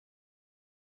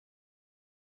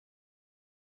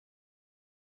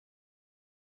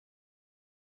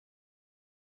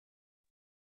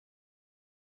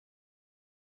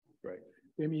Great.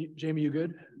 Jamie, you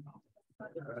good? All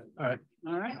right.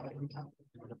 All right.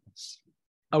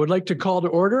 I would like to call to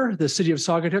order the City of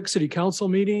Saugatuck City Council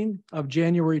meeting of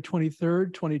January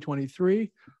 23rd,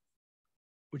 2023.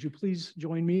 Would you please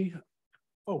join me?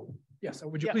 Oh, yes.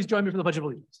 Would you please join me for the Pledge of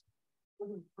Allegiance?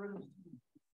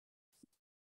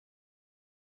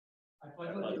 I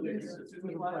pledge allegiance to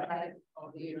the flag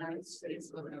of the United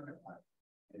States of America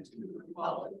and to the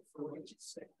republic for which it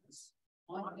stands,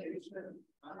 one nation,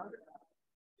 under God,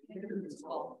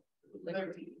 indivisible, with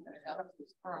liberty and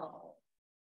justice for all.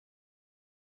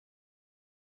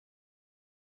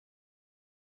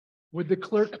 Would the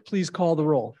clerk please call the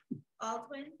roll?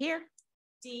 Baldwin. Here.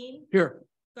 Dean. Here.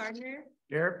 Gardner.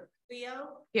 Here.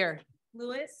 Leo. Here.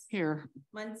 Lewis. Here.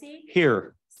 Muncy.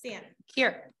 Here. Stanton.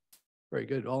 Here. Very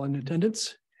good. All in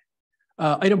attendance.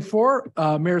 Item 4,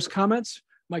 mayor's comments.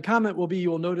 My comment will be,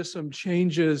 you will notice some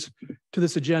changes to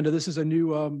this agenda. This is a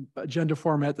new agenda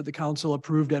format that the council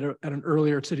approved at an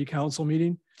earlier city council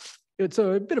meeting. It's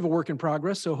a bit of a work in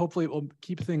progress, so hopefully it will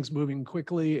keep things moving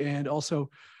quickly and also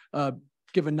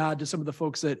give a nod to some of the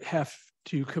folks that have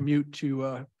to commute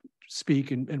to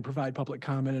speak and provide public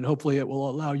comment. And hopefully it will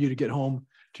allow you to get home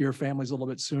to your families a little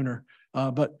bit sooner.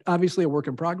 But obviously a work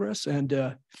in progress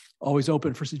and always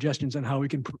open for suggestions on how we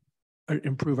can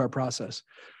improve our process.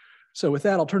 So with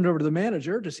that, I'll turn it over to the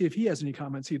manager to see if he has any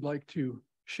comments he'd like to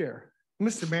share.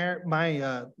 Mr. Mayor,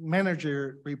 my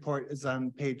manager report is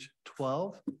on page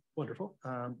 12. Wonderful.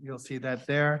 You'll see that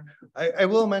there. I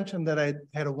will mention that I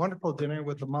had a wonderful dinner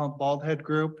with the Mount Baldhead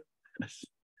group.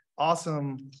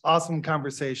 Awesome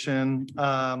conversation.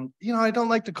 You know, I don't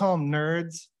like to call them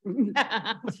nerds,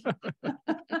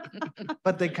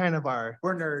 but they kind of are.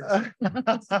 We're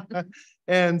nerds.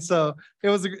 And so it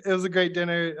was a great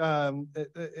dinner,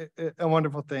 a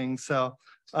wonderful thing. So,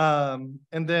 and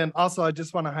then also I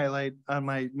just want to highlight on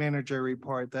my manager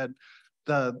report that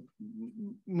the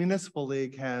Municipal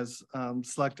League has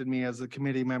selected me as a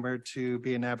committee member to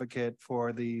be an advocate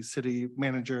for the city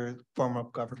manager form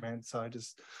of government. So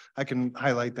I can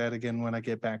highlight that again when I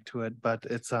get back to it, but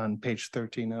it's on page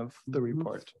 13 of the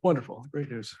report. Wonderful.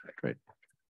 Great news. Great.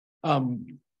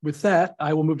 With that,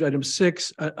 I will move to item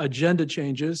 6, agenda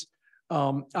changes.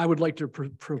 I would like to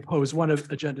propose one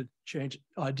agenda change.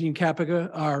 Dean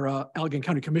Capica, our Allegan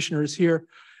County Commissioner, is here,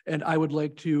 and I would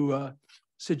like to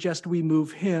suggest we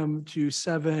move him to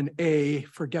 7A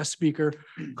for guest speaker.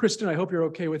 Kristen, I hope you're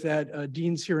okay with that.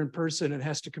 Dean's here in person and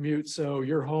has to commute, so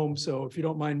you're home. So if you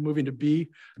don't mind moving to B,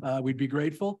 we'd be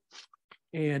grateful.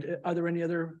 And are there any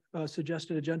other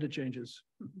suggested agenda changes?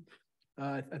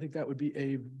 I think that would be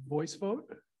a voice vote.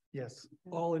 Yes.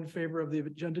 All in favor of the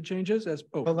agenda changes?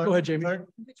 Hold on, go ahead, Jamie. clerk.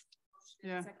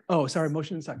 Yeah. Oh, sorry,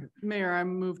 motion and second. Mayor, I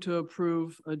move to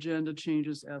approve agenda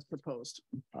changes as proposed.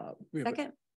 We have a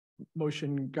Second.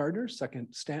 motion Gardner, second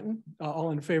Stanton.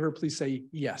 All in favor, please say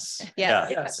yes. Yeah.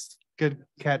 Yes. Good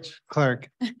catch, clerk.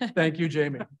 Thank you,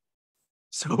 Jamie.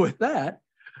 So with that,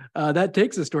 that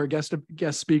takes us to our guest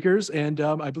speakers. And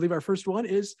I believe our first one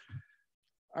is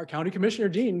our County Commissioner,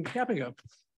 Dean Capica.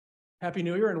 Happy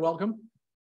New Year and welcome.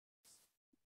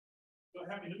 So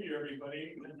happy New Year,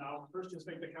 everybody. And I'll first just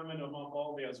make the comment of Mount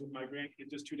Baldy. I was with my grandkid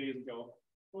just 2 days ago.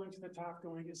 Going to the top,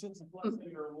 going, is this a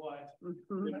blessing or what?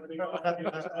 You know, they go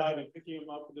out and picking him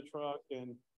up with the truck,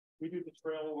 and we do the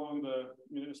trail along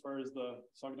the, as far as the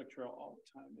Saugatuck Trail all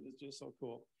the time. It is just so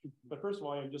cool. But first of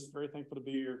all, I'm just very thankful to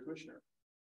be your commissioner,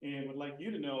 and would like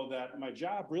you to know that my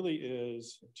job really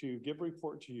is to give a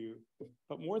report to you.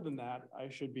 But more than that, I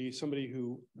should be somebody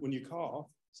who, when you call,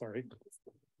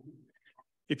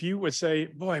 if you would say,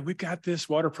 boy, we've got this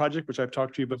water project, which I've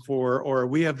talked to you before, or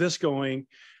we have this going,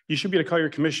 you should be able to call your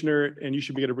commissioner and you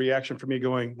should get a reaction from me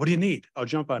going, what do you need? I'll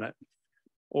jump on it.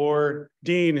 Or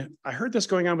Dean, I heard this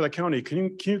going on with the county.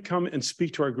 Can you come and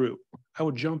speak to our group? I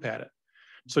will jump at it.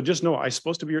 So just know I'm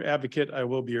supposed to be your advocate. I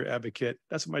will be your advocate.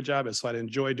 That's what my job is. So I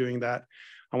enjoy doing that.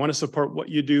 I want to support what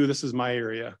you do. This is my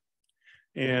area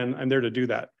and I'm there to do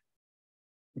that.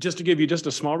 Just to give you just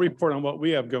a small report on what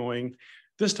we have going.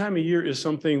 This time of year is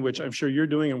something which I'm sure you're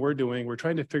doing and we're doing. We're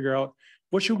trying to figure out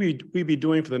what should we be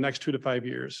doing for the next 2 to 5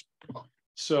 years.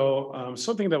 So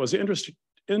something that was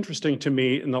interesting to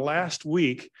me in the last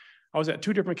week, I was at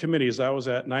 2 different committees. I was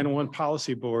at 911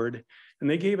 Policy Board, and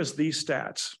they gave us these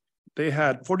stats. They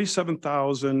had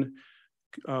 47,000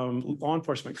 law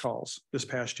enforcement calls this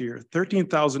past year,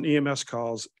 13,000 EMS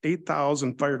calls,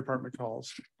 8,000 fire department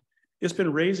calls. It's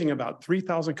been raising about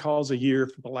 3,000 calls a year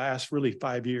for the last really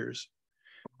 5 years.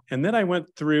 And then I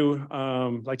went through,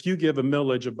 like you give a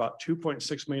millage of about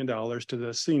 $2.6 million to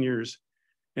the seniors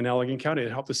in Allegan County to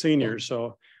help the seniors.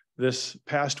 So this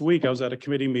past week, I was at a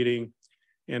committee meeting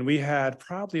And we had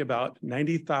probably about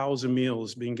 90,000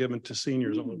 meals being given to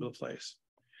seniors all over the place.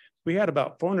 We had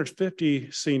about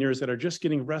 450 seniors that are just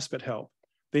getting respite help.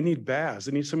 They need baths.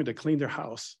 They need somebody to clean their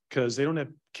house because they don't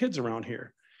have kids around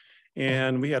here.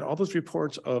 And we had all those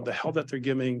reports of the help that they're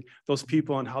giving those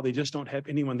people and how they just don't have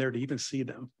anyone there to even see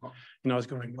them. You know, I was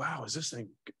going, wow, is this thing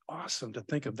awesome to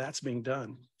think of that's being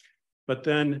done? But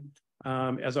then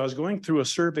as I was going through a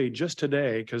survey just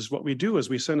today, because what we do is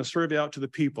we send a survey out to the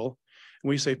people and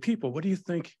we say, people, what do you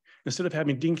think? Instead of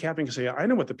having Dean Kapping say, I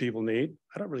know what the people need.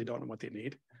 I don't know what they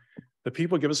need. The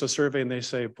people give us a survey and they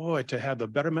say, boy, to have the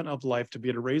betterment of life, to be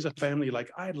able to raise a family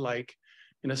like I'd like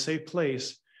in a safe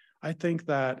place, I think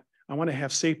that I want to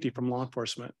have safety from law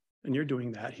enforcement. And you're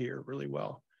doing that here really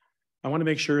well. I want to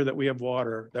make sure that we have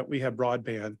water, that we have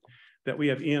broadband, that we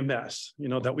have EMS, you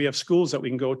know, that we have schools that we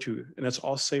can go to, and it's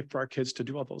all safe for our kids to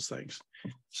do all those things.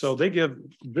 So they give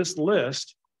this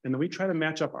list, and then we try to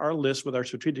match up our list with our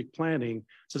strategic planning.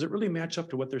 Does it really match up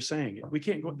to what they're saying? We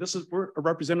can't go, we're a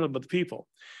representative of the people.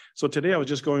 So today I was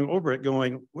just going over it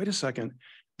going, wait a second,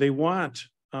 they want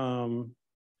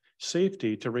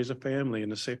safety to raise a family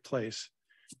in a safe place,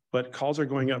 but calls are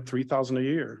going up 3,000 a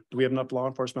year. Do we have enough law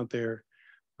enforcement there?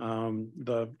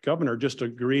 The governor just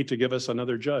agreed to give us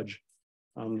another judge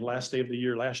last day of the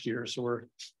year last year. So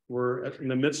we're in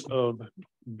the midst of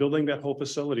building that whole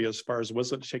facility as far as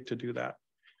what's it take to do that.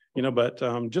 You know, but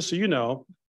just so you know,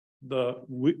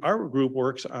 our group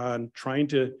works on trying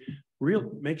to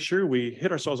make sure we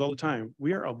hit ourselves all the time.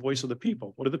 We are a voice of the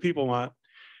people. What do the people want?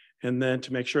 And then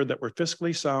to make sure that we're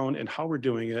fiscally sound in how we're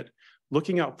doing it,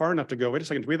 looking out far enough to go, wait a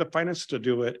second, do we have the finances to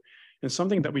do it? And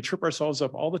something that we trip ourselves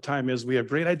up all the time is we have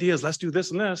great ideas. Let's do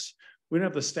this and this. We don't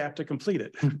have the staff to complete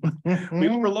it. We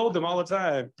overload them all the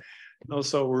time. You know,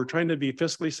 so we're trying to be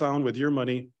fiscally sound with your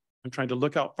money. I'm trying to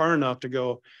look out far enough to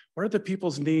go, what are the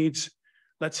people's needs?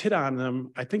 Let's hit on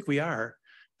them. I think we are.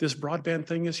 This broadband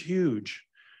thing is huge.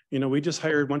 You know, we just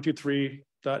hired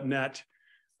 123.net.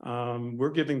 We're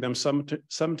giving them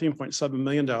 $17.7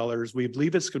 million. We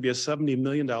believe it's going to be a $70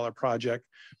 million project.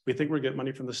 We think we're getting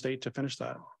money from the state to finish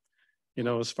that. You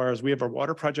know, as far as we have a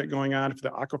water project going on for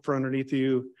the aquifer underneath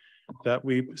you that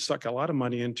we stuck a lot of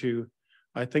money into,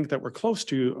 I think that we're close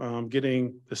to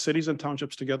getting the cities and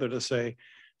townships together to say,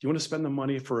 do you want to spend the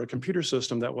money for a computer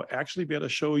system that will actually be able to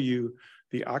show you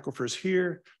the aquifers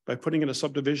here by putting in a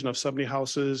subdivision of 70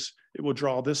 houses, it will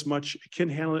draw this much, it can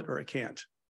handle it or it can't.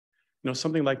 You know,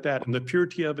 something like that. And the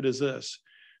purity of it is this.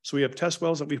 So we have test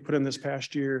wells that we've put in this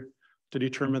past year to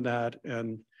determine that.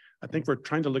 And I think we're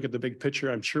trying to look at the big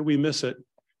picture. I'm sure we miss it.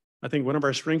 I think one of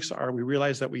our strengths are we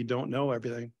realize that we don't know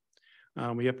everything.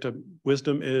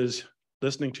 Wisdom is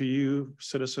listening to you,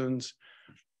 citizens,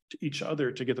 to each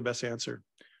other to get the best answer.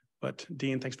 But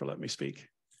Dean, thanks for letting me speak.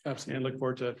 Absolutely. And look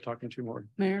forward to talking to you more.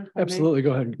 Mayor? if I may? Absolutely.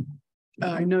 Go ahead.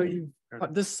 I know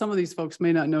some of these folks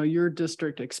may not know your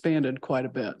district expanded quite a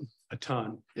bit. A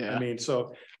ton. Yeah. I mean,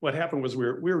 so what happened was we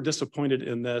were disappointed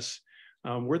in this.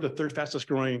 We're the third fastest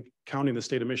growing county in the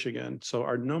state of Michigan. So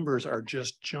our numbers are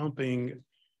just jumping.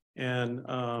 And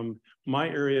my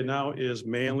area now is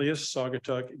Manlius,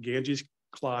 Saugatuck, Ganges,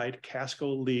 Clyde,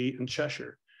 Casco, Lee, and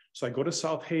Cheshire. So I go to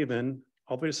South Haven,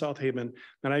 all the way to South Haven,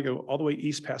 then I go all the way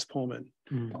east past Pullman.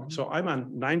 Mm-hmm. So I'm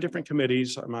on 9 different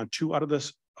committees. I'm on 2 out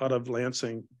of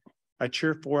Lansing. I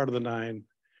chair 4 out of the 9. And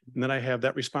then I have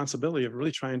that responsibility of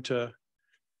really trying to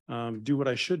do what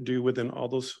I should do within all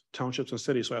those townships and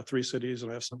cities. So I have 3 cities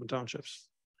and I have 7 townships.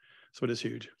 So it is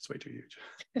huge. It's way too huge.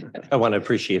 I want to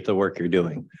appreciate the work you're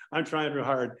doing. I'm trying real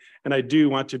hard, and I do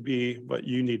want to be what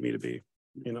you need me to be,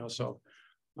 you know, so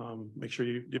make sure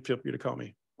you feel free to call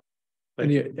me.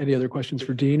 Any other questions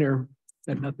for Dean or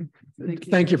nothing?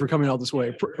 Thank you for coming all this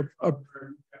way.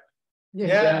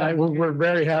 Yeah, we're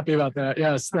very happy about that.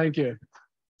 Yes, thank you.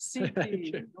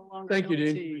 CP, no longer Thank you,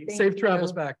 LT. Dean. Thank Safe you.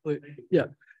 travels back. Yeah.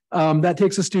 That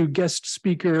takes us to guest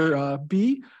speaker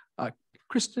B,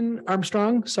 Kristen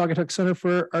Armstrong, Saugatuck Center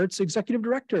for Arts Executive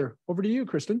Director. Over to you,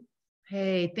 Kristen.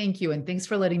 Hey, thank you. And thanks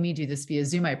for letting me do this via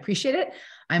Zoom. I appreciate it.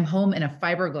 I'm home in a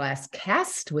fiberglass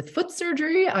cast with foot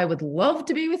surgery. I would love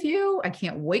to be with you. I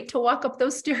can't wait to walk up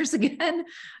those stairs again.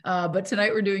 But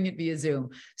tonight we're doing it via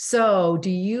Zoom. So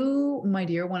do you, my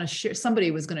dear, want to share?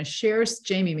 Somebody was going to share,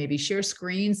 Jamie, maybe share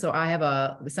screen. So I have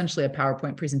essentially a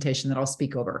PowerPoint presentation that I'll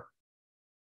speak over.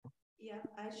 Yeah,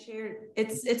 I shared.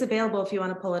 It's available if you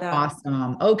want to pull it out.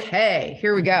 Awesome. Okay,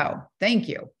 here we go. Thank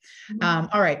you.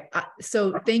 All right.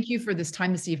 So thank you for this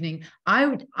time this evening.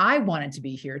 I wanted to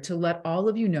be here to let all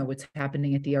of you know what's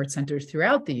happening at the Art Centers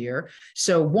throughout the year.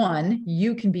 So one,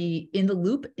 you can be in the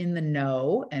loop, in the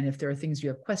know, and if there are things you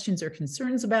have questions or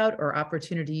concerns about or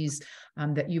opportunities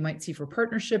that you might see for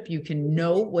partnership, you can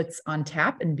know what's on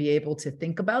tap and be able to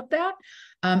think about that.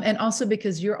 And also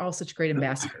because you're all such great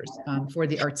ambassadors for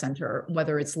the Art Center,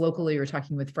 whether it's locally or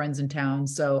talking with friends in town.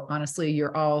 So honestly,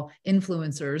 you're all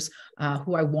influencers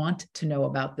who I want to know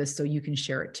about this so you can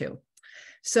share it too.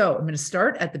 So I'm going to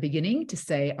start at the beginning to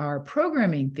say our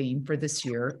programming theme for this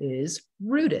year is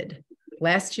Rooted.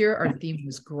 Last year, our theme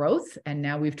was growth, and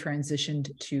now we've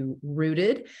transitioned to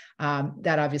Rooted.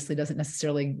 That obviously doesn't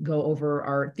necessarily go over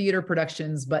our theater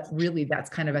productions, but really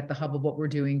that's kind of at the hub of what we're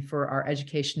doing for our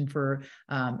education for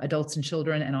adults and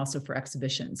children, and also for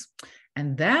exhibitions.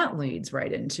 And that leads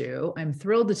right into, I'm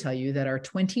thrilled to tell you that our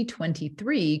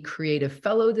 2023 Creative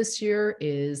Fellow this year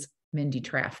is Mindy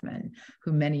Traffman,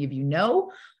 who many of you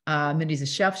know. Mindy's a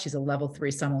chef. She's a level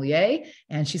 3 sommelier,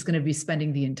 and she's going to be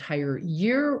spending the entire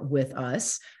year with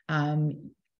us,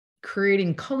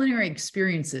 creating culinary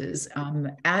experiences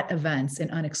at events in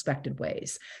unexpected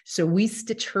ways. So we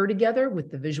stitch her together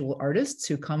with the visual artists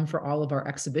who come for all of our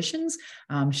exhibitions.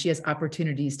 She has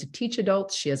opportunities to teach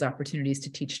adults. She has opportunities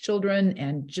to teach children,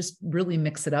 and just really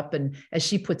mix it up. And as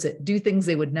she puts it, do things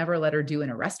they would never let her do in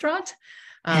a restaurant.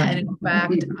 And in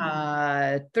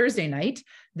fact, Thursday night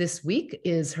this week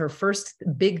is her first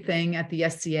big thing at the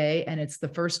SCA, and it's the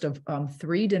first of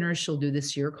 3 dinners she'll do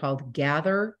this year called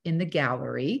Gather in the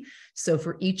Gallery. So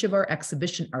for each of our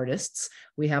exhibition artists,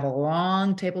 we have a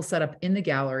long table set up in the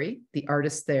gallery. The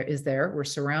artist is there. We're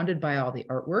surrounded by all the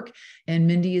artwork, and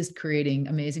Mindy is creating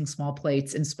amazing small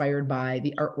plates inspired by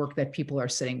the artwork that people are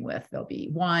sitting with. There'll be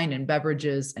wine and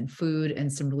beverages and food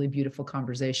and some really beautiful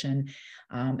conversation.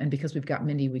 And because we've got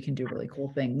Mindy, we can do really cool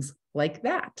things like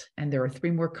that. And there are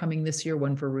 3 more coming this year,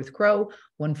 one for Ruth Crow,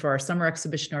 one for our summer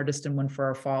exhibition artist, and one for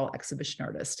our fall exhibition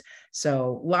artist.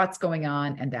 So lots going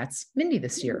on, and that's Mindy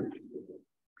this year.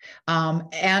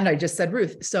 And I just said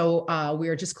Ruth. So we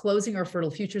are just closing our Fertile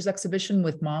Futures exhibition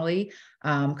with Molly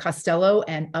Costello.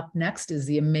 And up next is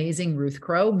the amazing Ruth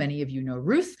Crow. Many of you know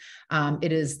Ruth.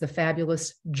 It is the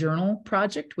fabulous Journal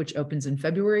Project, which opens in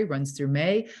February, runs through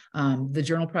May. The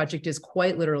Journal Project is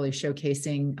quite literally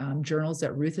showcasing journals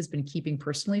that Ruth has been keeping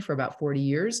personally for about 40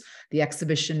 years. The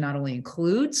exhibition not only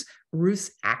includes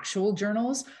Ruth's actual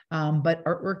journals, but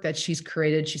artwork that she's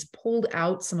created. She's pulled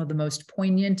out some of the most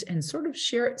poignant and sort of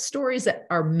shared stories that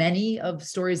are many of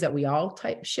stories that we all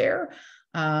share.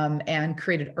 And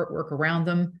created artwork around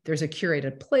them. There's a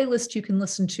curated playlist you can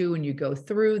listen to when you go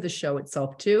through the show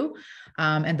itself too.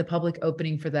 And the public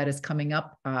opening for that is coming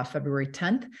up February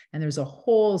 10th. And there's a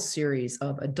whole series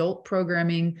of adult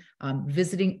programming,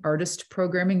 visiting artist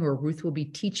programming, where Ruth will be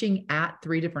teaching at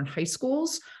 3 different high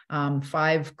schools,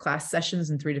 5 class sessions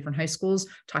in 3 different high schools,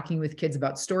 talking with kids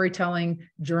about storytelling,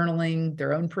 journaling,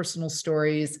 their own personal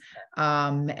stories.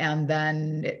 And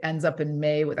then it ends up in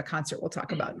May with a concert we'll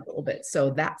talk about in a little bit.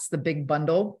 So that's the big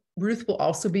bundle. Ruth will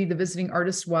also be the visiting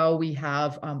artist while we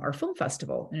have our film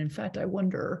festival. And in fact, I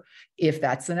wonder if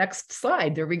that's the next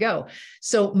slide. There we go.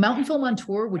 So Mountain Film on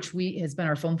Tour, which has been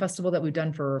our film festival that we've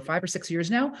done for 5 or 6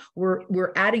 years now.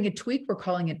 We're adding a tweak. We're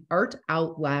calling it Art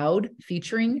Out Loud,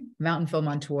 featuring Mountain Film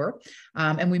on Tour.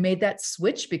 And we made that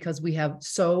switch because we have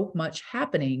so much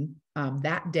happening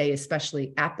that day,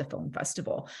 especially at the film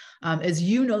festival. As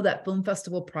you know, that film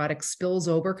festival product spills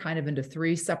over kind of into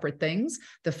 3 separate things.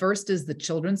 The first is the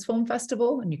Children's Film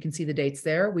Festival, and you can see the dates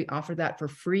there. We offer that for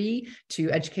free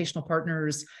to educational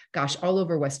partners, all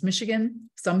over West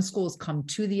Michigan. Some schools come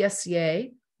to the SCA.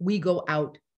 We go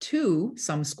out to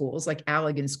some schools, like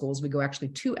Allegan schools. We go actually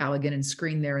to Allegan and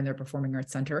screen there in their Performing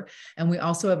Arts Center. And we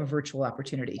also have a virtual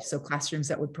opportunity. So classrooms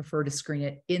that would prefer to screen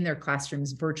it in their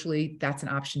classrooms virtually, that's an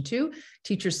option too.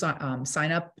 Teachers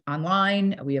sign up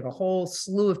online. We have a whole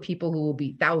slew of people who will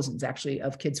be, thousands actually,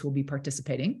 of kids who will be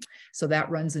participating. So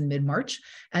that runs in mid-March.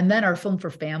 And then our Film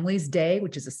for Families Day,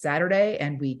 which is a Saturday,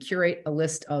 and we curate a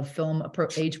list of film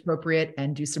age appropriate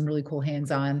and do some really cool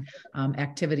hands-on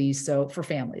activities. So for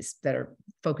families that are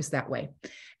focused that way.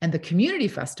 And the Community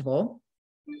Festival,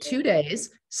 2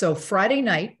 days. So Friday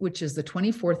night, which is the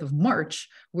 24th of March,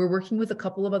 we're working with a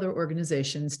couple of other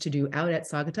organizations to do out at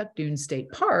Saugatuck Dunes State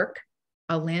Park,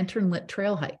 a lantern lit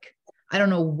trail hike. I don't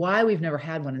know why we've never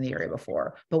had one in the area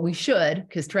before, but we should,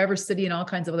 because Traverse City and all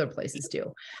kinds of other places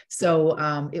do.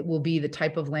 So it will be the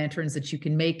type of lanterns that you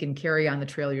can make and carry on the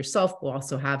trail yourself. We'll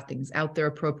also have things out there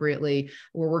appropriately.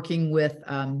 We're working with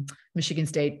Michigan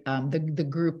State, the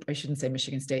group, I shouldn't say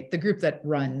Michigan State, the group that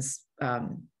runs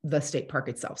the state park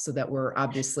itself, so that we're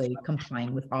obviously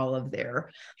complying with all their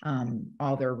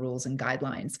rules and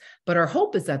guidelines. But our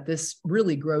hope is that this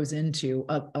really grows into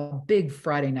a big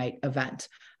Friday night event,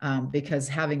 because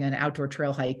having an outdoor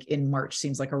trail hike in March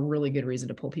seems like a really good reason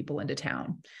to pull people into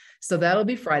town. So that'll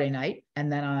be Friday night.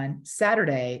 And then on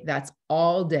Saturday, that's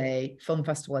all day film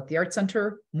festival at the Art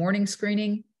Center, morning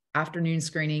screening, afternoon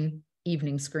screening,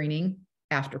 evening screening,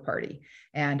 after party.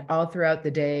 And all throughout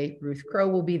the day, Ruth Crowe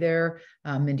will be there.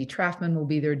 Mindy Traffman will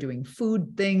be there doing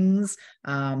food things.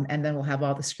 And then we'll have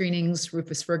all the screenings.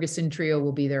 Rufus Ferguson Trio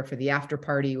will be there for the after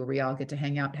party, where we all get to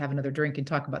hang out, have another drink, and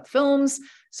talk about the films.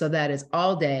 So that is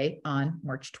all day on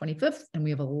March 25th. And we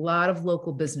have a lot of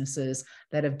local businesses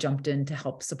that have jumped in to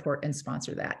help support and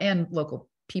sponsor that, and local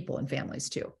people and families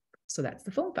too. So that's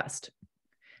the Film Fest.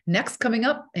 Next, coming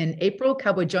up in April,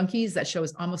 Cowboy Junkies. That show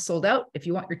is almost sold out. If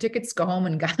you want your tickets, go home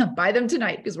and buy them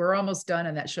tonight, because we're almost done,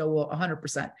 and that show will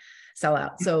 100% sell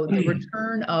out. So the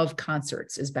return of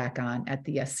concerts is back on at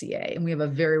the SCA, and we have a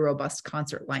very robust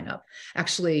concert lineup.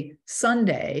 Actually,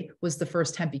 Sunday was the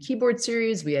first Hempy Keyboard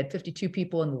Series. We had 52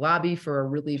 people in the lobby for a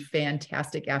really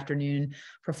fantastic afternoon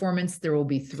performance. There will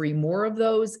be 3 more of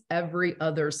those every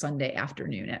other Sunday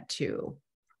afternoon at 2.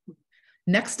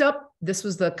 Next up, this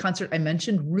was the concert I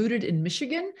mentioned, Rooted in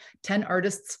Michigan, 10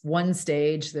 artists, 1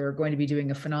 stage. They're going to be doing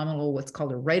a phenomenal, what's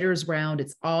called a writer's round.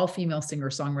 It's all female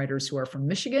singer-songwriters who are from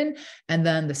Michigan. And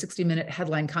then the 60-minute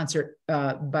headline concert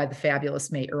by the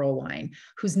fabulous May Earlwine,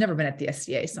 who's never been at the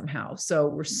SCA somehow. So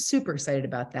we're super excited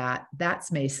about that.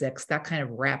 That's May 6th. That kind of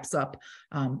wraps up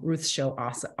Ruth's show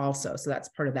also. So that's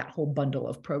part of that whole bundle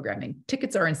of programming.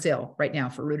 Tickets are on sale right now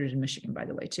for Rooted in Michigan, by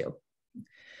the way, too.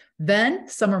 Then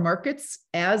summer markets,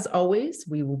 as always,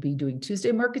 we will be doing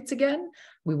Tuesday markets again.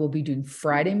 We will be doing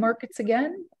Friday markets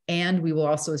again. And we will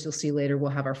also, as you'll see later, we'll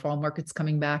have our fall markets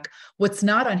coming back. What's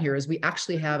not on here is we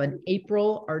actually have an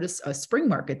April spring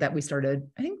market that we started,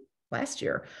 I think, last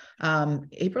year.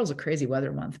 April is a crazy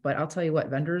weather month, but I'll tell you what,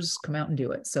 vendors come out and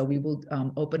do it. So we will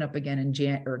open up again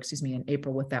in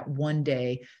April with that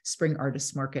 1-day spring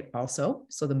artist market also.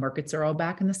 So the markets are all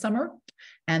back in the summer.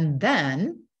 And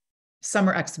then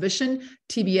summer exhibition,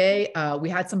 TBA, we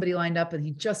had somebody lined up and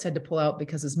he just had to pull out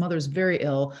because his mother's very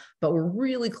ill, but we're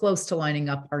really close to lining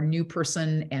up our new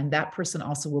person. And that person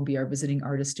also will be our visiting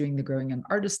artist doing the Growing Young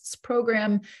Artists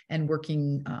program and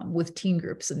working with teen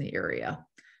groups in the area.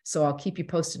 So I'll keep you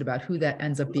posted about who that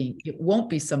ends up being. It won't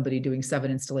be somebody doing 7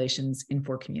 installations in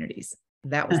 4 communities.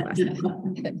 That was last night.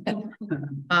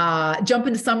 Jump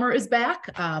into Summer is back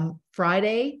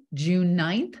Friday, June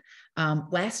 9th.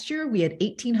 Last year we had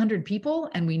 1,800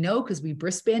 people, and we know because we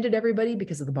brisbanded everybody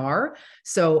because of the bar.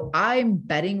 So I'm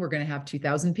betting we're going to have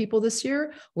 2,000 people this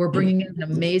year. We're bringing in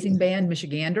an amazing band,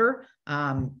 Michigander.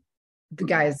 The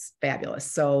guy is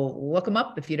fabulous. So look him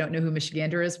up. If you don't know who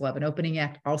Michigander is, we'll have an opening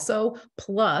act also.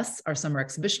 Plus our summer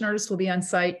exhibition artists will be on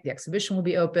site. The exhibition will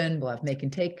be open. We'll have make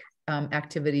and take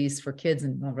activities for kids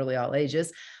and really all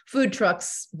ages, food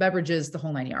trucks, beverages, the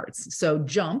whole 9 yards. So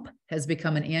Jump has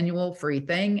become an annual free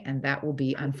thing, and that will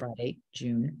be on Friday,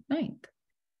 June 9th.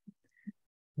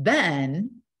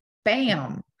 Then,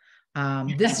 bam,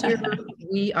 this year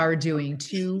we are doing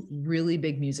 2 really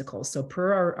big musicals. So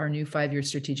per our new 5-year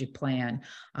strategic plan,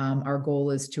 our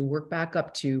goal is to work back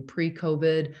up to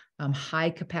pre-COVID high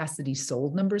capacity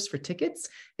sold numbers for tickets,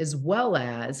 as well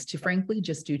as to frankly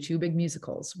just do 2 big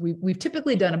musicals. We've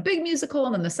typically done a big musical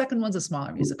and then the second one's a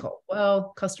smaller musical.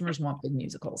 Well, customers want big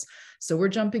musicals. So we're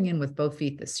jumping in with both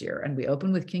feet this year, and we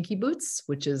open with Kinky Boots,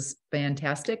 which is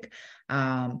fantastic.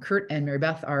 Kurt and Mary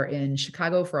Beth are in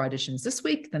Chicago for auditions this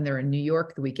week. Then they're in New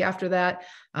York the week after that.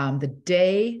 The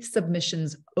day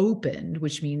submissions opened,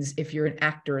 which means if you're an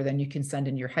actor, then you can send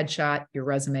in your headshot, your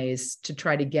resumes to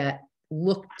try to get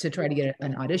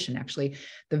an audition. Actually,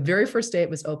 the very first day it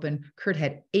was open, Kurt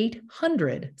had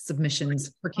 800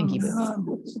 submissions for Kinky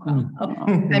Boots.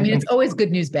 I mean, it's always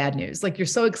good news, bad news. Like, you're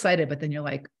so excited, but then you're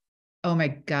like, oh my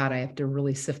God, I have to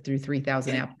really sift through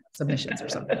 3,000 submissions or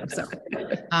something. So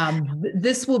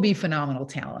this will be phenomenal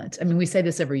talent. I mean, we say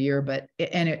this every year, but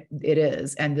it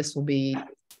is, and this will be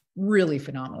really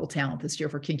phenomenal talent this year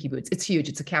for Kinky Boots. It's huge.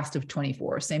 It's a cast of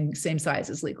 24, same size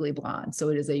as Legally Blonde. So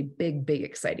it is a big,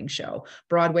 exciting show.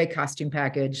 Broadway costume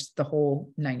package, the whole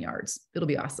 9 yards. It'll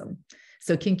be awesome.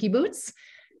 So Kinky Boots.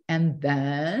 And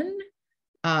then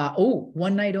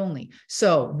One night only.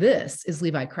 So this is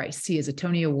Levi Christ. He is a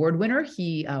Tony Award winner.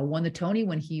 He won the Tony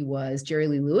when he was Jerry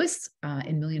Lee Lewis in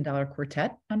 $1 Million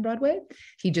Quartet on Broadway.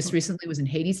 He just recently was in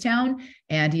Hadestown,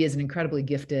 and he is an incredibly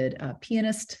gifted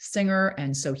pianist, singer.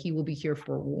 And so he will be here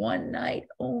for one night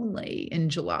only in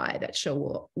July. That show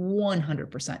will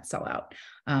 100% sell out.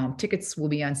 Tickets will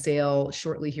be on sale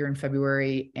shortly here in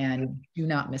February, and do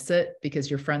not miss it, because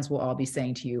your friends will all be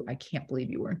saying to you, I can't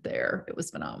believe you weren't there. It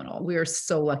was phenomenal. We are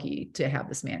so lucky to have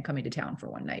this man coming to town for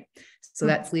one night. So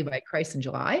that's Levi Christ in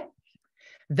July.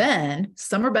 Then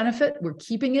summer benefit, we're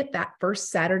keeping it that first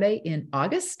Saturday in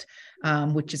August,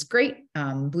 which is great.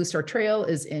 Blue Star Trail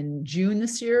is in June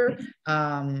this year.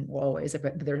 Well, always,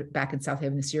 but they're back in South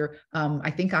Haven this year. I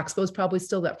think Oxbow is probably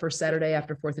still that first Saturday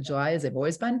after 4th of July, as they've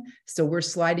always been. So we're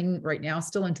sliding right now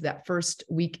still into that first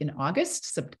week in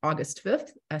August, August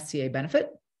 5th, SCA benefit.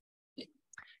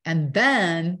 And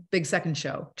then big second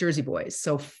show, Jersey Boys.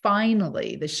 So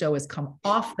finally, the show has come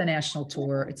off the national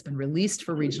tour. It's been released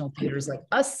for regional theaters like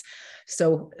us.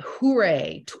 So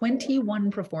hooray,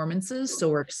 21 performances. So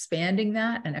we're expanding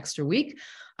that an extra week.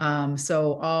 That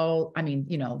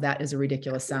is a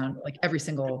ridiculous sound. Like every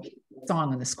single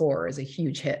song in the score is a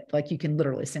huge hit. Like you can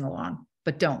literally sing along.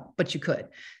 But you could.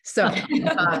 So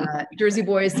Jersey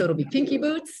Boys, so it'll be Kinky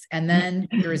Boots and then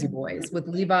Jersey Boys with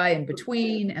Levi in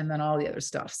between, and then all the other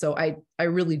stuff. So I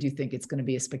really do think it's going to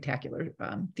be a spectacular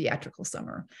theatrical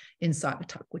summer in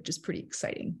Saugatuck, which is pretty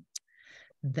exciting.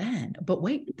 But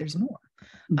wait, there's more.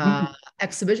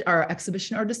 Our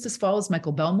exhibition artist this fall is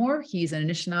Michael Belmore. He's an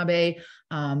Anishinaabe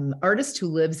artist who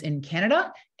lives in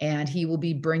Canada, and he will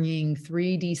be bringing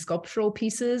 3D sculptural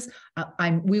pieces.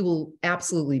 We will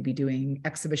absolutely be doing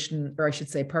exhibition, or I should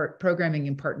say programming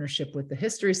in partnership with the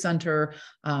History Center.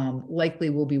 Likely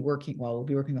we'll be working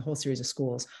the whole series of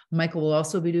schools. Michael will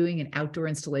also be doing an outdoor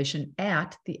installation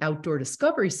at the Outdoor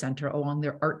Discovery Center along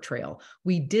their art trail.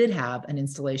 We did have an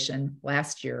installation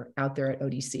last year out there at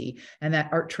ODC, and that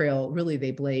art trail really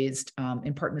they blazed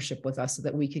in partnership with us so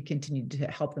that we could continue to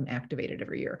help them activate it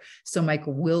every year. So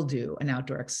Michael will do an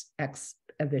outdoor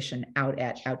exhibition out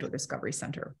at Outdoor Discovery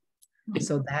Center.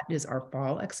 So that is our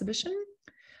fall exhibition.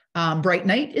 Bright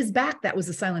Night is back. That was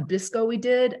the silent disco we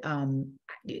did. Who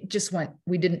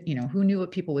knew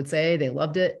what people would say? They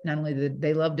loved it. Not only did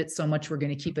they loved it so much, we're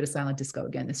going to keep it a silent disco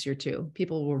again this year too.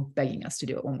 People were begging us to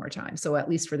do it one more time. So at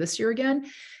least for this year again.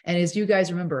 And as you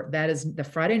guys remember, that is the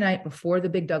Friday night before the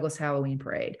big Douglas Halloween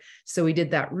parade. So we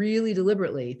did that really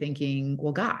deliberately thinking,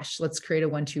 well, gosh, let's create a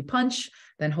 1-2 punch.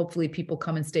 Then hopefully people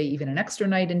come and stay even an extra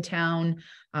night in town.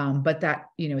 But that,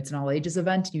 it's an all ages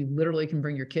event. You literally can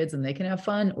bring your kids and they can have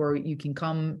fun, or you can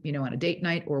come, on a date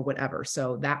night or whatever.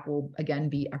 So that will again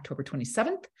be October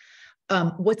 27th.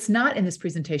 What's not in this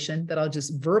presentation that I'll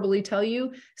just verbally tell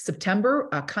you, September,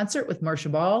 a concert with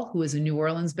Marsha Ball, who is a New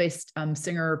Orleans-based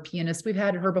singer, pianist. We've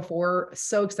had her before.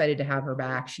 So excited to have her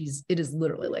back. It is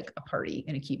literally like a party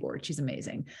in a keyboard. She's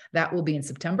amazing. That will be in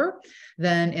September.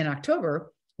 Then in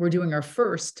October, we're doing our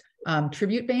first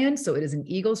tribute band. So it is an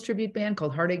Eagles tribute band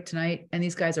called Heartache Tonight. And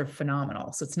these guys are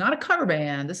phenomenal. So it's not a cover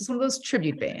band. This is one of those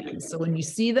tribute bands. So when you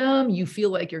see them, you feel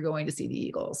like you're going to see the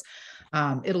Eagles.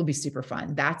 It'll be super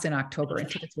fun. That's in October, and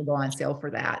tickets will go on sale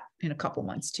for that in a couple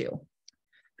months too.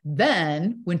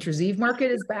 Then Winter's Eve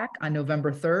Market is back on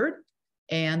November 3rd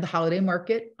and the Holiday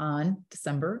Market on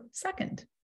December 2nd.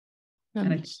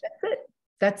 And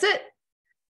that's it.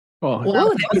 Oh,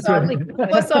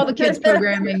 Plus all the kids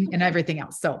programming and everything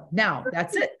else. So now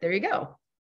that's it. There you go.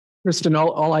 Kristen,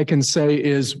 all I can say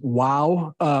is,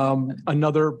 wow,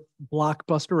 another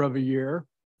blockbuster of a year.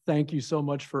 Thank you so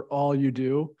much for all you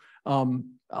do.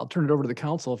 I'll turn it over to the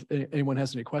council if anyone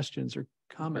has any questions or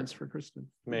comments for Kristen.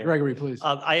 Mayor. Gregory, please.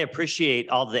 I appreciate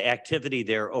all the activity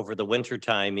there over the winter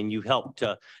time, and you helped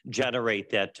to generate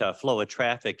that flow of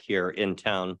traffic here in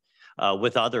town.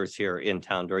 With others here in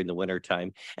town during the winter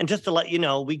time. And just to let you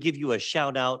know, we give you a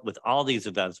shout out with all these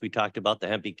events. We talked about the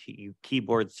Hempy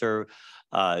Keyboard Serve,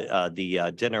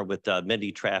 the dinner with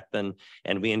Mindy Trapman,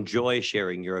 and we enjoy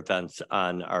sharing your events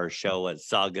on our show at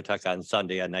Saugatuck on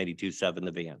Sunday on 92.7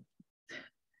 The Van.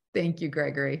 Thank you,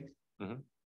 Gregory. Mm-hmm.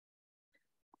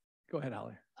 Go ahead,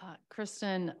 Holly.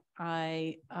 Kristen,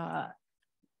 I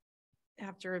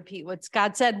have to repeat what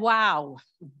Scott said. Wow,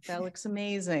 that looks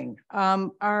amazing.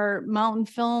 Are Mountain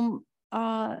Film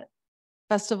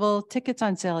Festival tickets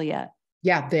on sale yet?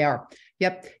 Yeah, they are.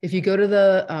 Yep. If you go to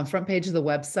the front page of the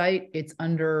website, it's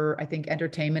under, I think,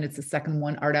 entertainment. It's the second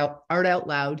one, Art Out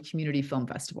Loud Community Film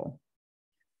Festival.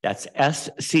 That's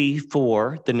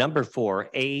SC4, the number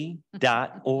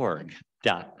 4A.org.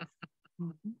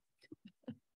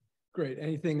 Great.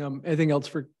 Anything else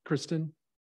for Kristen?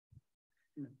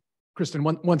 Kristen,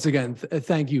 once again,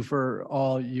 thank you for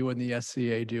all you and the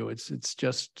SCA do. It's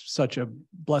just such a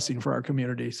blessing for our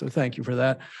community. So thank you for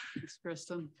that. Thanks,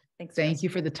 Kristen. Thank you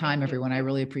for the time, everyone. I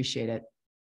really appreciate it.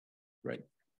 Right.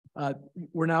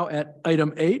 We're now at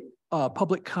item 8,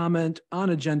 public comment on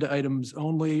agenda items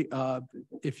only.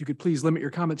 If you could please limit your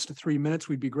comments to 3 minutes,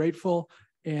 we'd be grateful.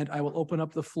 And I will open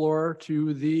up the floor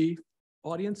to the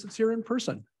audience that's here in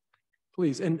person.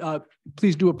 Please, and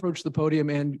please do approach the podium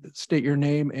and state your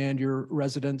name and your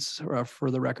residence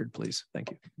for the record, please.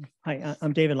 Thank you. Hi,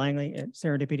 I'm David Langley at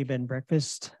Serendipity Bed and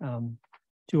Breakfast,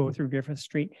 203 Griffith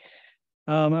Street.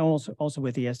 I'm also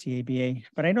with the SDABA,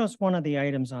 but I noticed one of the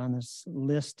items on this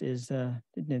list is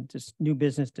just new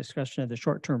business discussion of the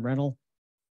short-term rental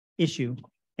issue.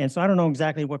 And so I don't know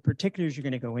exactly what particulars you're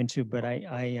going to go into, but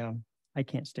I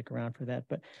can't stick around for that.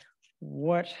 But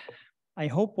what I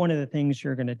hope one of the things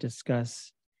you're going to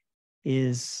discuss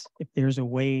is if there's a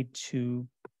way to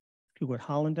do what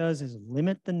Holland does, is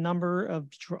limit the number of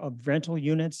rental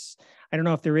units. I don't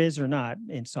know if there is or not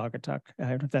in Saugatuck. I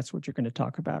don't know if that's what you're going to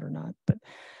talk about or not, but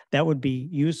that would be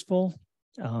useful.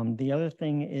 The other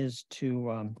thing is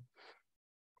to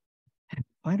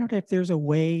find out if there's a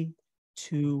way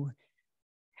to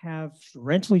have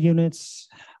rental units,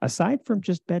 aside from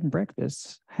just bed and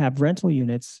breakfasts, have rental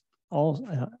units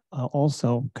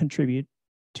also contribute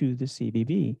to the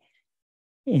CVB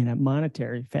in a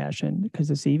monetary fashion, because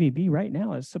the CVB right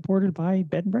now is supported by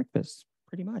bed and breakfast,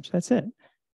 pretty much. That's it,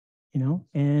 you know.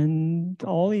 And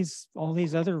all these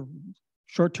other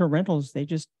short-term rentals, they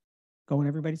just go on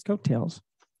everybody's coattails,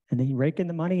 and they rake in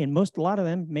the money. And a lot of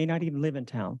them may not even live in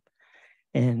town.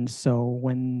 And so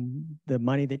when the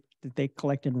money that they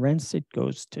collect in rents, it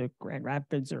goes to Grand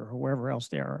Rapids or wherever else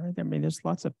they are. I mean, there's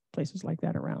lots of places like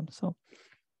that around. So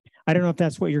I don't know if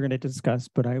that's what you're going to discuss,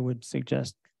 but I would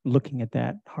suggest looking at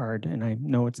that hard. And I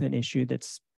know it's an issue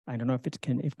that's, I don't know if it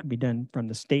can be done from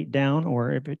the state down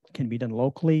or if it can be done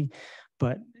locally,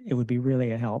 but it would be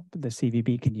really a help. The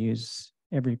CVB can use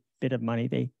every bit of money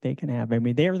they can have. I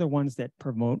mean, they're the ones that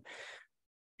promote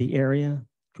the area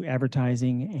to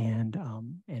advertising, and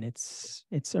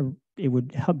it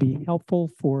would be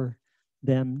helpful for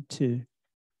them to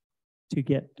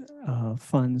get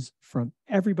funds from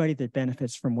everybody that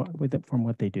benefits from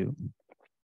what they do.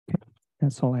 Okay.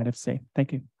 That's all I have to say.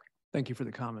 Thank you. Thank you for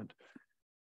the comment.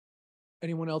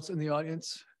 Anyone else in the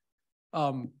audience?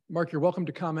 Mark, you're welcome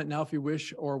to comment now if you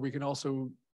wish, or we can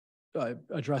also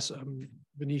address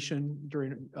Venetian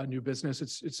during a new business.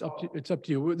 It's up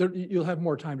to you. You'll have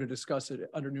more time to discuss it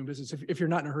under new business if you're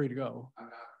not in a hurry to go. I'm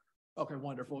not. Okay,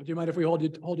 wonderful. Do you mind if we hold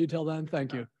you till then?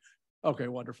 Thank you. Okay,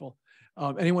 wonderful.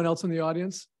 Anyone else in the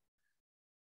audience?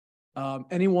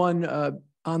 Anyone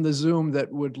on the Zoom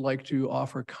that would like to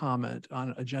offer comment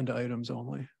on agenda items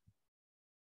only?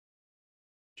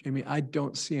 Jamie, I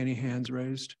don't see any hands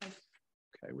raised.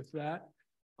 Okay, with that,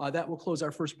 that will close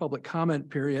our first public comment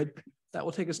period. That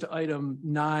will take us to item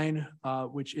 9,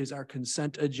 which is our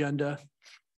consent agenda.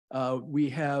 We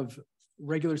have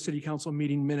regular city council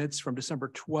meeting minutes from December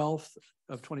 12th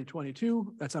of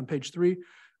 2022. That's on page 3.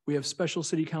 We have special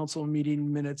city council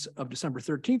meeting minutes of December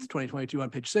 13th, 2022 on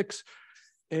page 6,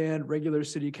 and regular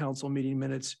city council meeting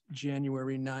minutes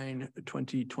January 9,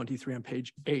 2023 on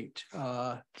page 8.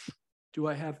 Do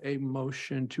I have a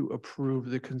motion to approve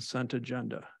the consent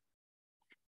agenda?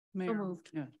 Mayor. So moved.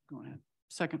 Yeah, go ahead.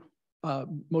 Second.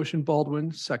 Motion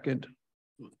Baldwin, second.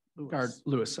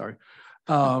 Lewis, sorry.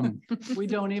 We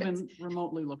don't even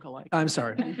remotely look alike. I'm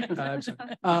sorry. I'm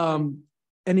sorry.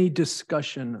 Any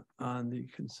discussion on the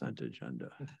consent agenda?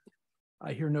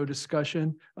 I hear no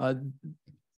discussion.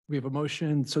 We have a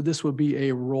motion. So this will be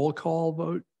a roll call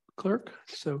vote, clerk.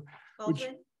 So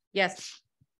Baldwin? Yes.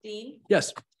 Dean?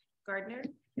 Yes. Gardner?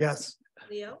 Yes.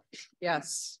 Leo?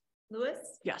 Yes. Lewis?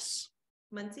 Yes.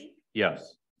 Muncy?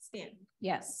 Yes. Stanton?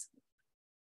 Yes.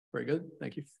 Very good.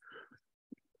 Thank you.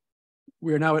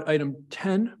 We are now at item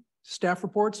 10, staff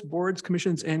reports, boards,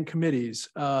 commissions, and committees.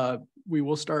 We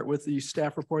will start with the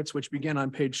staff reports, which begin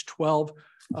on page 12.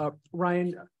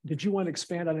 Ryan, did you want to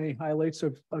expand on any highlights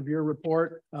of your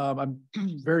report? I'm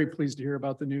very pleased to hear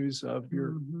about the news of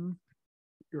your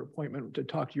appointment to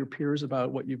talk to your peers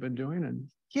about what you've been doing. And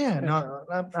yeah, no,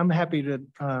 I'm happy to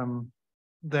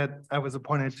that I was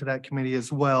appointed to that committee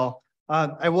as well.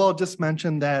 I will just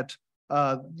mention that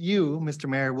you, Mr.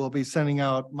 Mayor, will be sending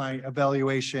out my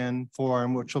evaluation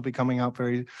form, which will be coming out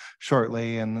very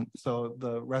shortly. And so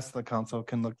the rest of the council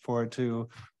can look forward to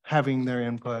having their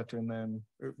input and then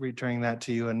returning that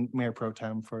to you and Mayor Pro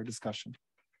Tem for discussion.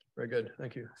 Very good.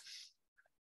 Thank you.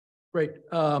 Great.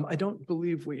 I don't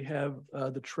believe we have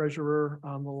the treasurer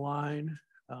on the line,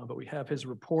 but we have his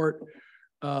report.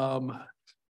 Planning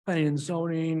and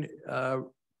zoning,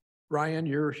 Ryan,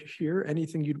 you're here.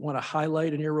 Anything you'd want to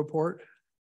highlight in your report?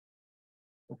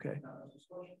 Okay.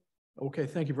 Okay,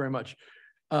 thank you very much.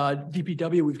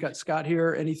 DPW, we've got Scott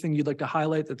here. Anything you'd like to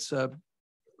highlight that's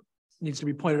needs to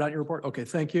be pointed out in your report? Okay,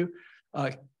 thank you.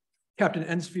 Captain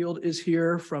Ensfield is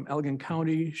here from Allegan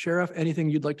County Sheriff. Anything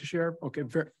you'd like to share? Okay,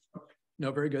 very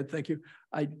good. Thank you.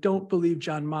 I don't believe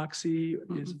John Moxie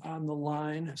is on the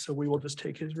line, so we will just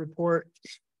take his report.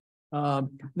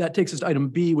 That takes us to item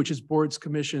B, which is boards,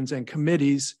 commissions, and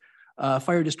committees.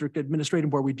 Fire District Administrative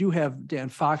Board, we do have Dan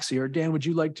Fox here. Dan, would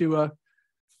you like to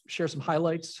share some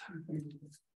highlights?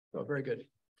 Oh, very good.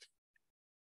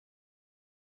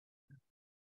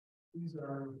 These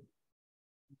are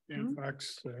Dan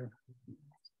Fox,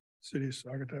 City of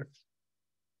Saugatuck.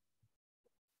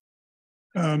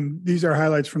 These are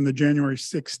highlights from the January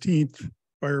 16th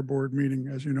Fire Board meeting.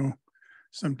 As you know,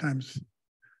 sometimes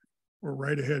we're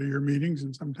right ahead of your meetings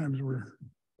and sometimes we're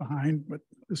behind, but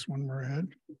this one we're ahead.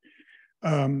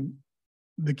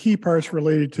 The key parts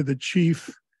related to the chief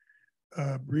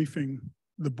briefing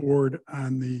the board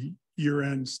on the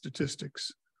year-end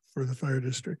statistics for the fire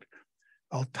district.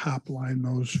 I'll top line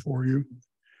those for you.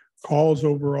 Calls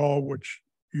overall, which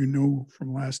you knew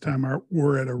from last time,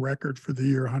 were at a record for the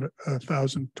year,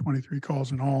 1,023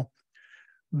 calls in all.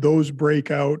 Those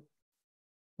break out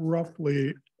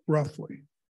roughly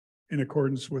in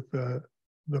accordance with the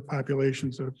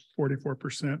populations of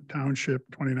 44% township,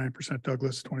 29%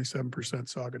 Douglas,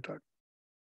 27%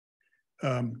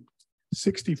 Saugatuck.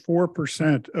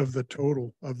 64% of the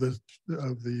total of the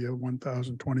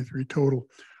 1,023 total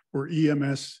were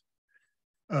EMS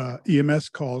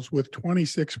calls, with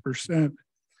 26%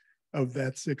 of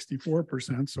that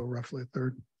 64%, so roughly a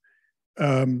third,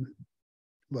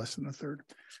 less than a third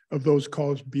of those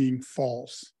calls being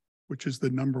false, which is the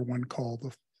number one call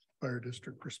the fire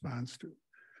district responds to.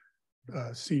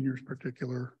 Seniors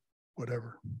particular,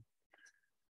 whatever.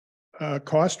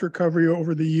 Cost recovery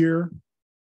over the year.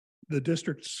 The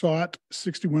district sought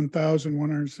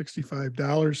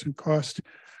 $61,165 in cost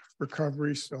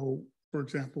recovery. So, for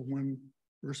example, when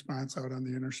response out on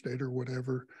the interstate or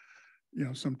whatever, you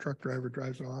know, some truck driver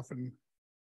drives off and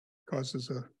causes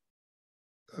a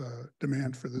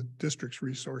demand for the district's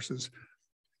resources,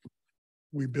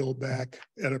 we bill back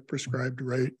at a prescribed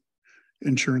rate,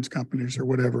 insurance companies or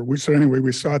whatever. So anyway,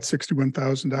 we sought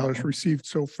 $61,000, received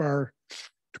so far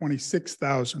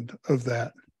 26,000 of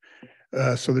that.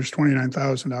 So there's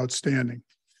 29,000 outstanding.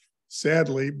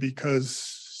 Sadly, because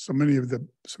so many of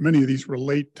these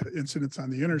relate to incidents on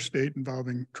the interstate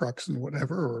involving trucks and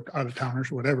whatever, or out of towners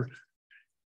or whatever,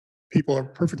 people are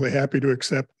perfectly happy to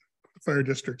accept the fire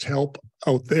district's help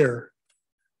out there.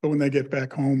 But when they get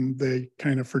back home, they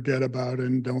kind of forget about it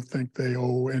and don't think they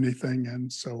owe anything.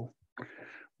 And so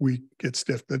we get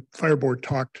stiff. The fire board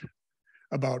talked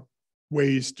about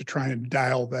ways to try and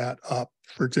dial that up.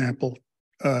 For example,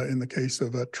 in the case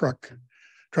of a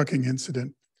trucking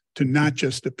incident, to not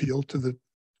just appeal to the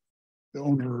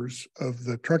owners of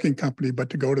the trucking company,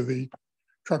 but to go to the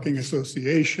trucking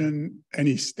association,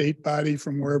 any state body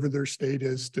from wherever their state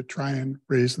is, to try and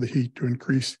raise the heat to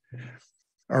increase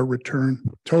our return.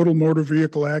 Total motor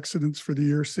vehicle accidents for the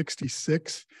year,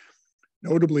 66.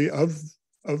 Notably, of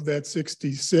that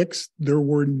 66, there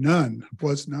were none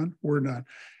at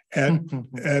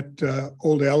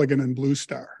Old Allegan and Blue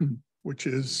Star, which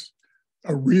is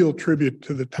a real tribute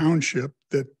to the township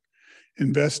that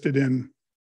invested in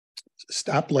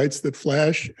stoplights that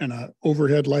flash and an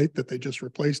overhead light that they just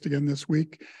replaced again this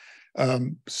week,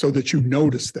 so that you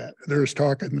notice that. There's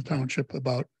talk in the township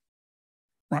about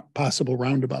possible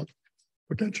roundabout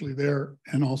potentially there,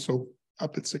 and also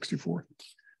up at 64,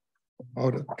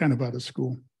 kind of out of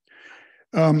school.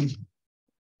 The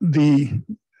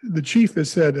chief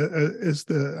has said,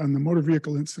 on the motor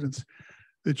vehicle incidents,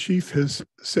 the chief has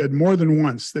said more than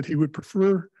once that he would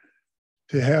prefer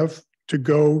to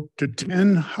go to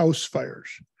 10 house fires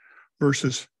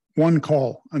versus one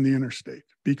call on the interstate,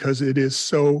 because it is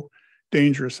so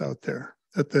dangerous out there.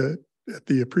 At the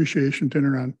appreciation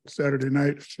dinner on Saturday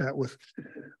night, sat with,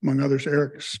 among others,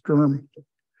 Eric Sturm,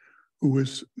 who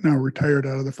is now retired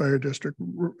out of the fire district, a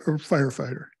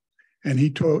firefighter. And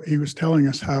he was telling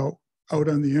us how out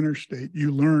on the interstate,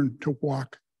 you learn to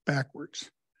walk backwards,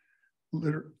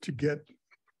 to get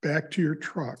back to your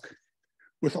truck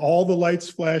with all the lights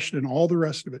flashed and all the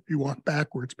rest of it. You walk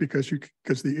backwards because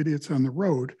the idiots on the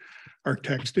road are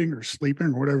texting or sleeping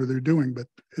or whatever they're doing, but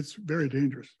it's very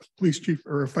dangerous. A police chief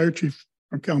or a fire chief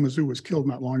from Kalamazoo was killed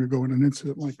not long ago in an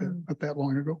incident like that, not that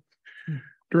long ago.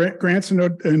 Grants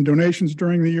and donations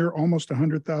during the year, almost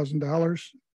 $100,000.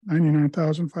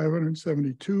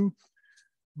 $99,572.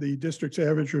 The district's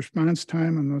average response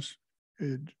time on those,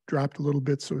 it dropped a little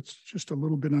bit, so it's just a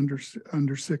little bit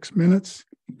under 6 minutes.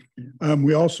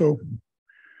 We also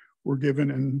were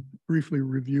given and briefly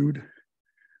reviewed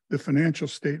the financial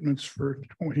statements for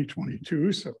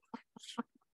 2022. So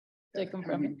Take them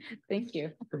from me. Thank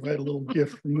you. provide a little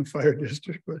gift from the fire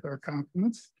district with our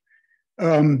compliments.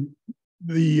 The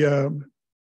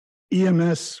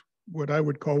EMS, what I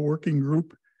would call working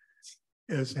group,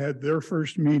 has had their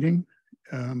first meeting.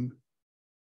 The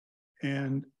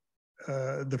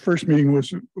first meeting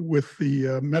was with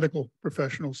the medical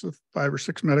professionals, the 5 or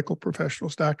 6 medical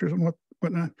professionals, doctors and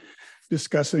whatnot,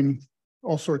 discussing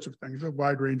all sorts of things, a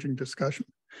wide ranging discussion.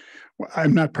 Well,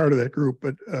 I'm not part of that group,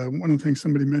 but one of the things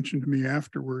somebody mentioned to me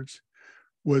afterwards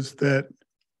was that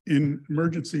in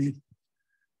emergency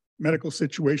medical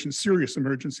situations, serious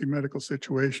emergency medical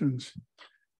situations,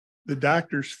 the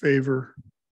doctors favor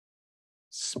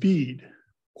speed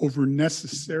over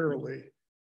necessarily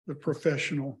the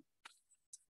professional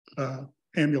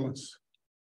ambulance,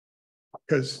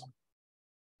 because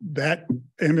that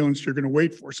ambulance you're going to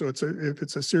wait for. So if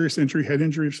it's a serious injury, head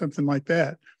injury or something like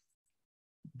that,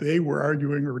 they were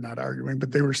arguing, or not arguing,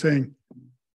 but they were saying,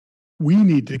 we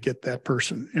need to get that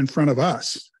person in front of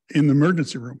us in the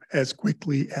emergency room as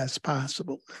quickly as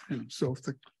possible. And so if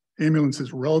the ambulance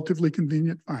is relatively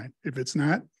convenient, fine. If it's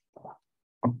not,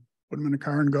 put them in a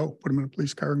car and go, put them in a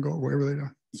police car and go, wherever they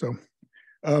are. So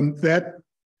that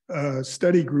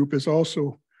study group is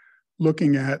also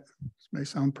looking at, this may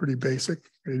sound pretty basic,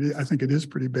 I think it is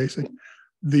pretty basic,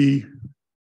 the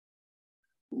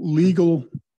legal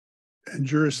and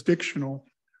jurisdictional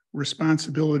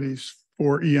responsibilities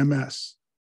for EMS.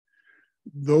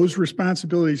 Those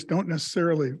responsibilities don't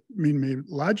necessarily may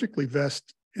logically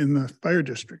vest in the fire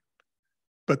district,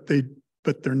 but they're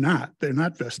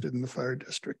not vested in the fire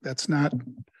district. That's not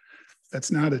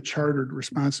a chartered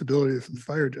responsibility of the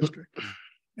fire district.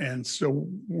 And so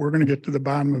we're going to get to the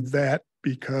bottom of that,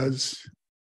 because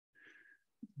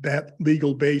that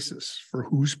legal basis for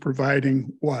who's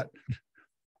providing what,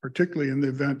 particularly in the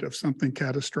event of something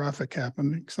catastrophic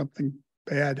happening, something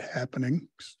bad happening,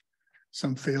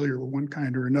 some failure of one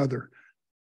kind or another,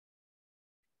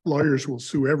 lawyers will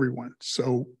sue everyone.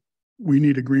 So we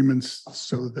need agreements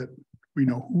so that we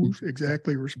know who's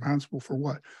exactly responsible for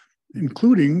what,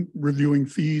 including reviewing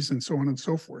fees and so on and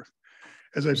so forth.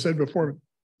 As I've said before,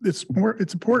 it's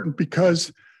important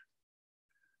because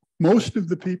most of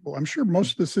the people, I'm sure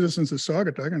most of the citizens of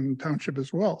Saugatuck and the township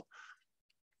as well,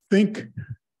 think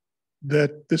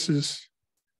that this is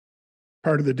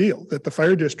part of the deal, that the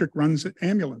fire district runs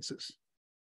ambulances.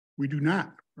 We do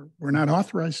not. We're not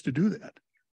authorized to do that.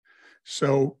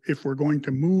 So if we're going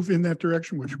to move in that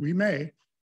direction, which we may,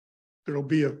 there'll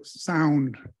be a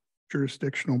sound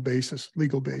jurisdictional basis,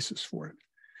 legal basis for it.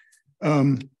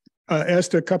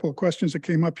 Asked a couple of questions that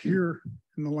came up here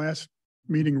in the last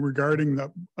meeting regarding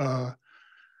the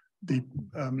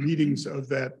meetings of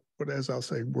that, as I'll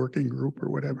say, working group or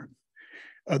whatever.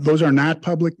 Those are not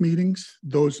public meetings.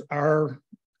 Those are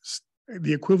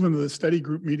the equivalent of the study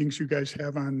group meetings you guys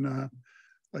have on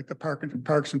like the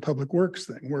Parks and Public Works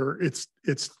thing, where it's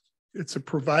a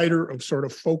provider of sort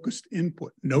of focused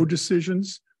input, no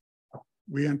decisions.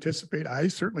 We anticipate, I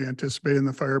certainly anticipate in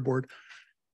the fire board,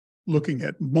 looking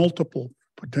at multiple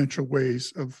potential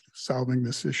ways of solving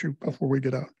this issue before we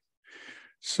get out.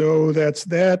 So that's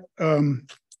that.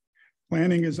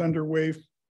 Planning is underway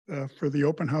for the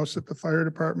open house at the fire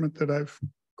department that I've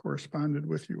corresponded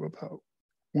with you about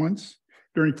once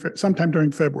sometime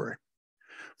during February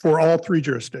for all 3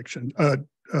 jurisdictions,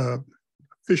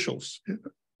 officials,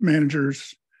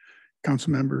 managers,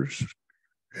 council members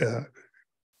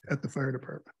at the fire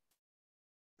department.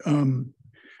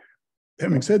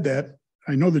 Having said that,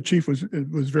 I know the chief was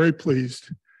very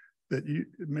pleased that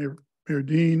Mayor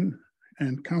Dean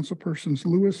and councilpersons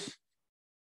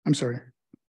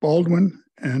Baldwin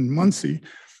and Muncy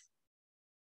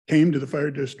came to the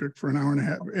fire district for an hour and a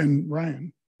half, and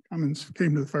Ryan Cummins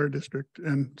came to the fire district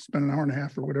and spent an hour and a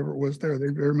half or whatever it was there. They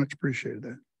very much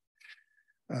appreciated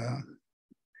that.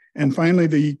 And finally,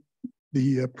 the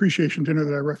appreciation dinner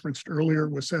that I referenced earlier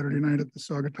was Saturday night at the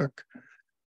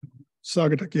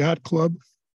Saugatuck Yacht Club.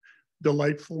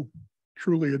 Delightful,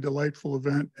 truly a delightful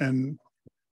event. And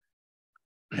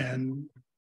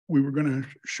we were going to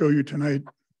show you tonight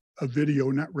a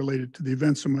video not related to the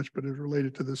event so much, but is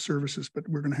related to the services. But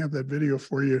we're going to have that video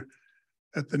for you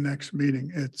at the next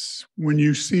meeting. It's when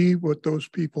you see what those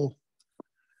people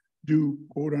do,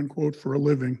 quote unquote, for a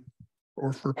living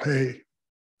or for pay.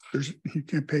 You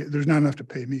can't pay. There's not enough to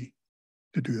pay me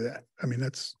to do that. I mean,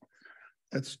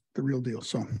 That's the real deal.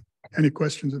 So any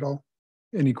questions at all?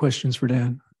 Any questions for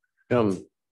Dan?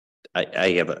 I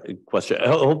have a question. I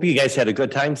hope you guys had a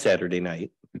good time Saturday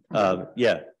night.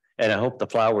 Yeah, and I hope the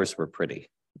flowers were pretty.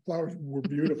 Flowers were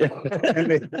beautiful.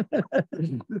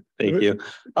 And Thank you.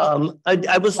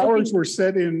 I was flowers were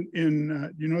set in,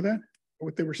 you know that?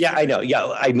 What they were? Yeah, I know. Yeah,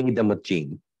 I made them with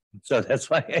Gene. So that's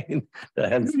why You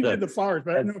did the flowers,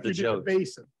 but I don't know if you did the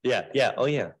basin. Yeah, yeah. Oh,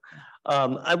 yeah.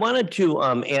 I wanted to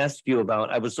ask you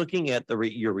about, I was looking at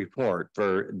your report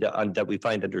for that we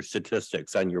find under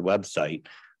statistics on your website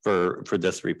for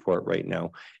this report right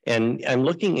now. And I'm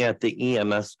looking at the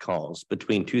EMS calls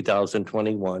between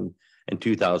 2021 and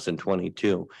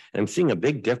 2022. And I'm seeing a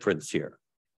big difference here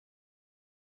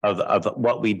of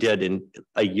what we did in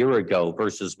a year ago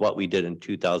versus what we did in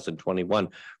 2021.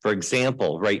 For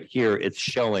example, right here, it's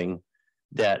showing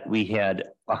that we had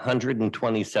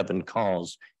 127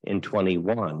 calls in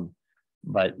 21,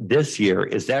 but this year,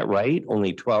 is that right?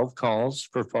 Only 12 calls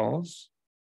for falls?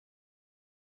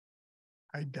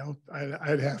 I doubt,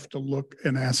 I'd have to look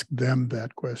and ask them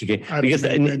that question. Okay, because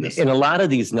and a lot of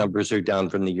these numbers are down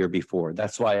from the year before.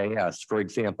 That's why I asked. For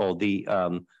example, the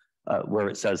where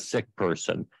it says sick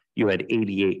person, you had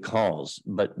 88 calls,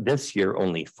 but this year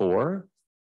only 4.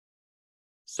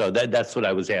 So that's what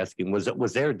I was asking.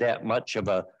 Was there that much of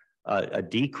a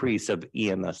decrease of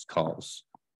EMS calls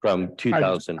from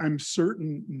 2000? I'm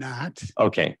certain not.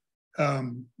 Okay.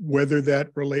 Whether that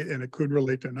relate, and it could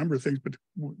relate to a number of things, but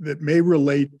that may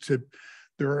relate to,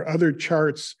 there are other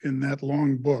charts in that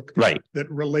long book, right, that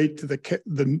relate to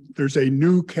there's a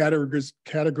new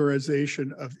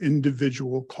categorization of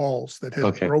individual calls that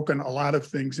have broken a lot of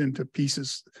things into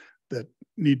pieces that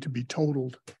need to be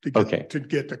totaled to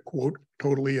get to quote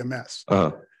total EMS.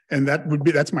 And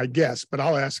that's my guess, but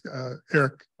I'll ask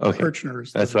Eric Kirchner.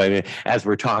 That's what I mean. As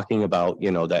we're talking about,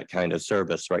 that kind of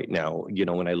service right now,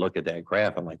 when I look at that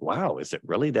graph, I'm like, wow, is it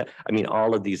really that? I mean,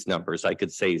 all of these numbers, I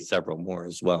could say several more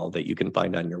as well that you can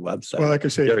find on your website. Well, like I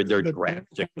say, they're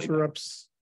drastically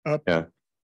up. Yeah.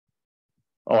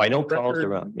 Oh, I know calls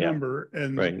around. Yeah. Number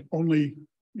and only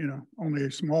a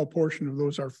small portion of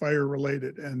those are fire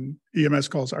related, and EMS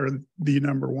calls are the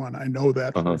number one. I know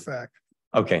that for a fact.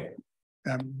 Okay.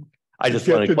 I just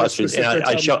wanted questions, and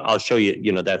I'll show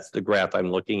you. That's the graph I'm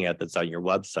looking at that's on your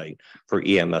website for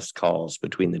EMS calls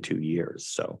between the 2 years.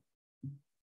 So,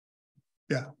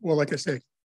 yeah. Well, like I say,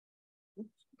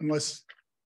 unless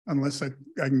I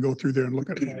can go through there and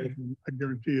look at it, I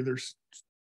guarantee you there's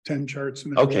 10 charts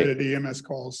and related EMS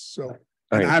calls. So.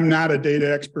 Right. I'm not a data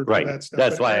expert for that stuff.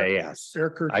 That's why I asked.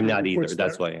 Eric I'm not either.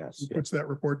 That's why I asked. Puts that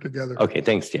report together. Okay,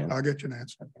 thanks, Dan. I'll get you an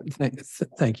answer.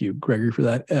 Thank you, Gregory, for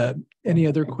that. Any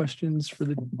other questions for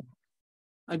the?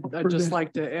 I'd just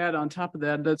like to add on top of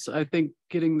that, I think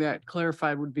getting that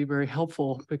clarified would be very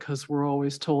helpful, because we're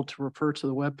always told to refer to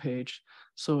the webpage.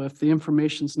 So if the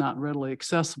information's not readily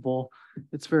accessible,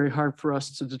 it's very hard for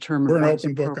us to determine. We're an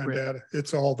open book on data.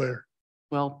 It's all there.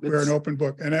 Well, we're an open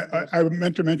book. And I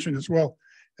meant to mention as well,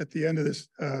 at the end of this,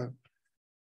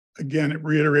 again,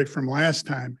 reiterate from last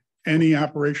time, any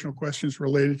operational questions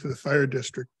related to the fire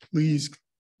district, please,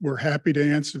 we're happy to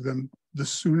answer them. The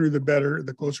sooner the better.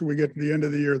 The closer we get to the end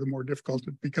of the year, the more difficult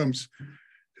it becomes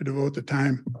to devote the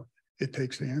time it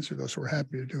takes to answer those. So we're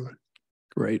happy to do it.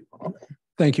 Great.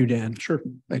 Thank you, Dan. Sure.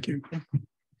 Thank you.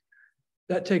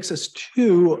 That takes us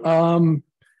to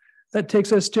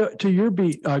your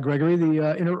beat, Gregory, the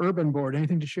Interurban Board.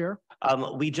 Anything to share?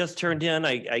 We just turned in,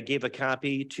 I gave a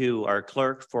copy to our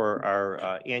clerk for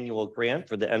our annual grant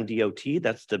for the MDOT.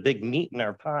 That's the big meat in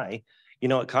our pie.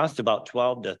 It costs about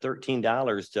 $12 to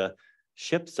 $13 to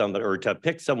ship somebody or to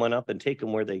pick someone up and take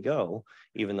them where they go,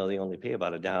 even though they only pay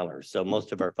about $1. So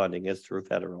most of our funding is through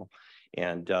federal.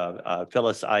 And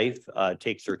Phyllis Ife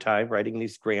takes her time writing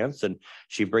these grants, and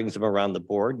she brings them around the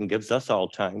board and gives us all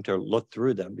time to look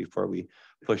through them before we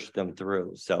push them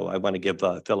through. So I want to give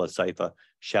Phyllis Ife a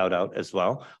shout out as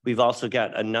well. We've also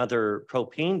got another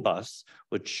propane bus,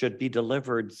 which should be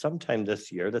delivered sometime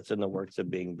this year. That's in the works of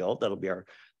being built. That'll be our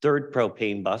 3rd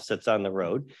propane bus that's on the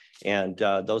road. And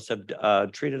those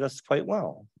have treated us quite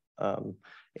well.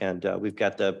 And we've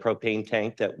got the propane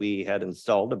tank that we had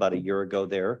installed about a year ago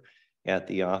there at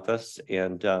the office.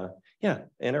 And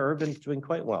Interurban's doing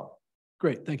quite well.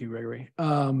 Great. Thank you, Gregory.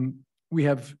 We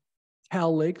have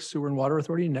Cal Lake Sewer and Water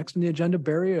Authority next on the agenda.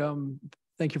 Barry,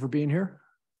 thank you for being here.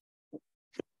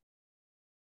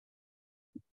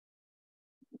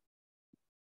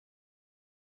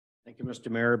 Thank you,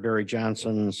 Mr. Mayor. Barry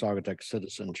Johnson, Saugatuck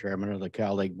Citizen, Chairman of the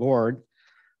Cal Lake Board.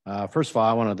 First of all,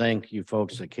 I want to thank you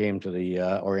folks that came to the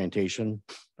orientation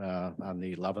on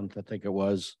the 11th, I think it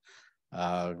was.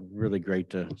 Really great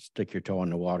to stick your toe in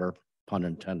the water, pun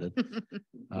intended,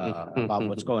 about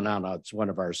what's going on. It's one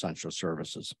of our essential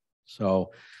services.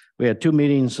 So we had 2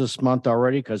 meetings this month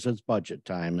already because it's budget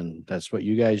time, and that's what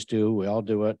you guys do. We all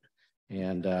do it.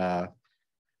 And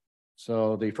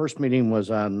so the first meeting was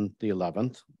on the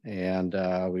 11th, and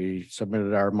we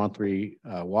submitted our monthly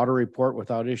water report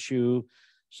without issue,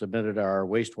 submitted our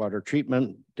wastewater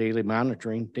treatment daily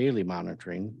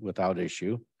monitoring without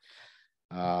issue.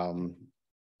 On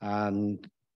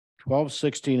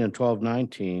 12/16 and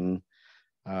 12/19,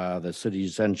 the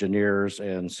city's engineers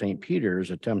and St.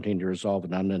 Peter's attempting to resolve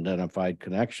an unidentified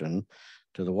connection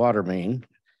to the water main.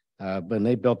 When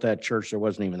they built that church, there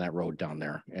wasn't even that road down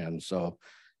there. And so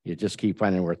you just keep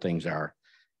finding where things are.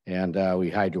 And we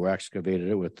hydro excavated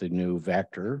it with the new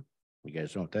Vector. You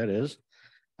guys know what that is.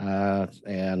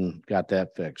 And got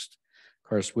that fixed. Of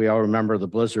course, we all remember the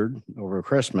blizzard over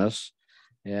Christmas.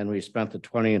 And we spent the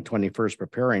 20 and 21st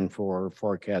preparing for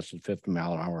forecasted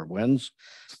 50-mile-an-hour winds.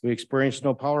 We experienced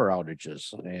no power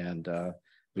outages, and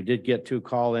we did get 2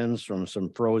 call-ins from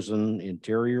some frozen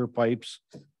interior pipes,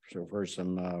 so for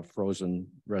some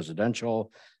frozen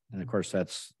residential, and of course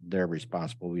they're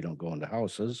responsible. We don't go into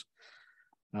houses.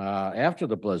 After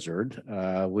the blizzard,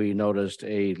 we noticed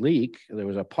a leak. There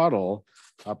was a puddle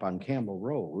up on Campbell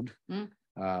Road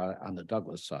on the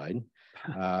Douglas side.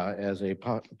 As a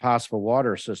possible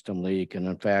water system leak. And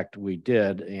in fact, we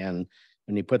did. And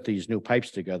when you put these new pipes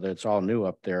together, it's all new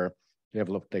up there. You have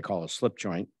what they call a slip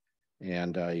joint,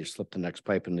 and you slip the next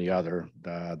pipe in the other.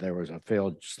 There was a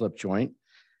failed slip joint,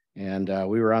 and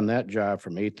we were on that job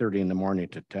from 8:30 in the morning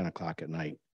to 10 o'clock at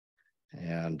night.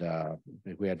 And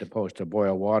we had to post a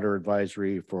boil water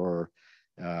advisory for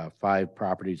 5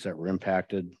 properties that were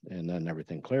impacted, and then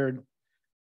everything cleared.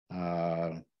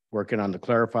 Working on the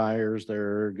clarifiers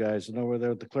there, guys. Know where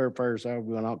the clarifiers are.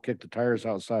 We went out, kicked the tires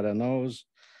outside on those.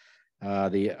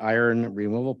 The iron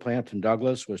removal plant in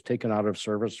Douglas was taken out of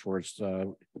service for its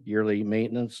yearly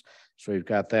maintenance. So we've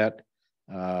got that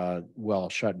well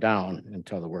shut down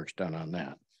until the work's done on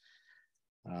that.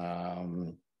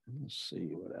 Let's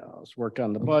see what else. Worked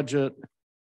on the budget.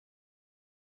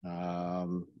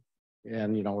 And,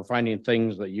 you know, we're finding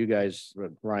things that you guys,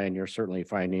 Ryan, you're certainly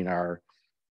finding our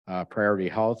priority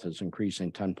health is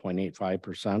increasing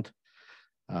 10.85%.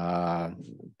 Of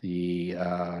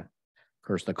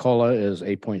course, the COLA is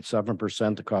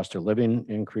 8.7%. The cost of living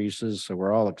increases. So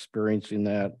we're all experiencing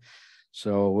that.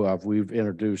 So we've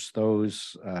introduced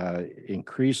those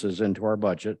increases into our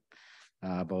budget,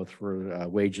 both for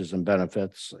wages and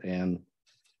benefits and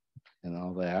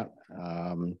all that.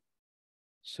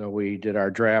 So we did our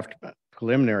draft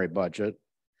preliminary budget,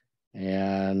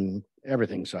 and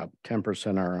everything's up 10%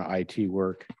 on our IT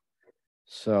work.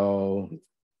 So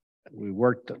we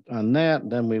worked on that.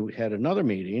 Then we had another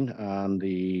meeting on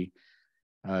the,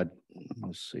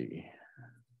 let's see,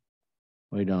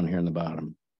 way down here in the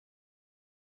bottom.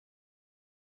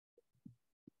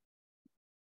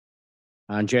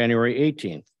 On January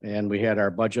 18th, and we had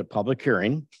our budget public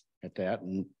hearing at that,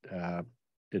 and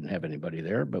didn't have anybody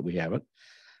there, but we have it.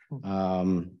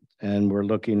 And we're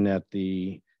looking at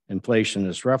the inflation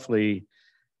is roughly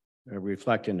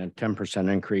reflecting a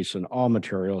 10% increase in all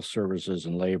materials, services,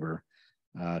 and labor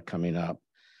coming up.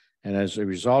 And as a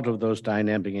result of those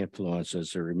dynamic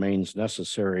influences, it remains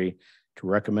necessary to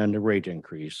recommend a rate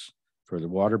increase for the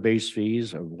water-based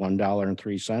fees of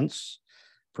 $1.03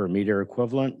 per meter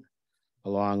equivalent,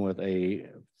 along with a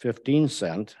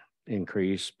 15-cent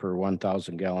increase per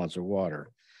 1,000 gallons of water.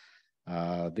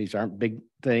 These aren't big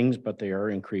things, but they are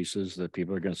increases that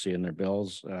people are going to see in their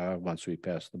bills once we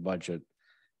pass the budget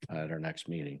at our next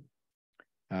meeting.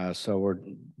 So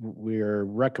we're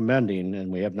recommending,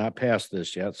 and we have not passed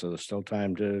this yet, so there's still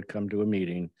time to come to a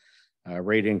meeting,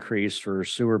 rate increase for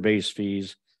sewer-based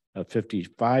fees of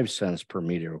 55 cents per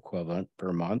meter equivalent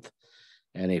per month,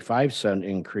 and a 5-cent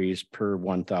increase per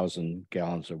 1,000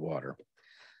 gallons of water.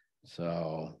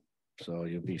 So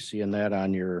you'll be seeing that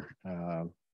on your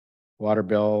water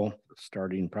bill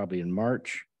starting probably in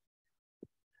March.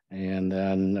 And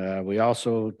then we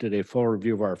also did a full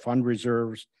review of our fund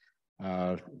reserves.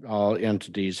 All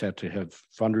entities have to have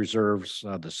fund reserves.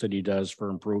 The city does for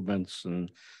improvements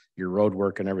and your road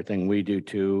work and everything. We do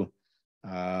too.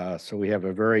 So we have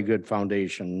a very good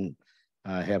foundation,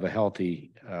 have a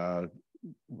healthy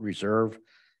reserve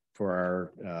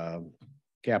for our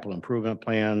capital improvement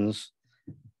plans.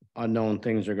 Unknown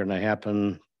things are going to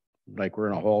happen, like we're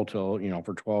in a hole till,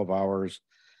 for 12 hours.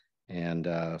 And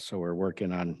so we're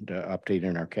working on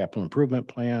updating our capital improvement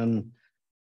plan.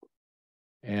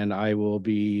 And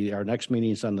our next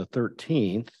meeting is on the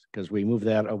 13th, because we moved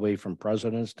that away from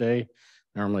President's Day.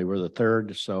 Normally we're the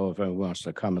 3rd, so if anyone wants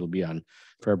to come, it'll be on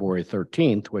February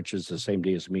 13th, which is the same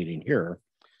day as the meeting here.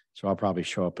 So I'll probably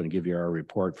show up and give you our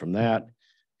report from that,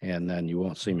 and then you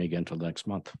won't see me again until next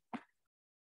month.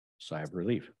 Sigh of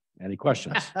relief. Any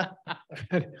questions?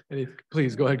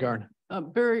 Please go ahead, Garn.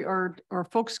 Barry, are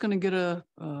folks going to get a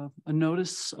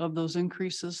notice of those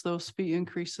increases, those fee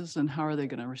increases, and how are they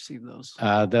going to receive those?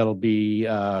 That'll be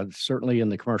certainly in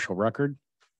the commercial record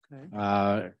Okay.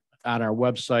 on our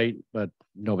website, but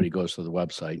nobody goes to the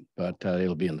website, but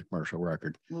it'll be in the commercial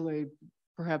record. Will they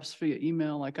perhaps via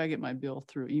email? Like I get my bill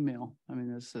through email. I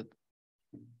mean, is it?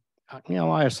 You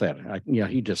know, I said,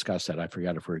 he discussed that. I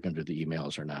forgot if we were going to do the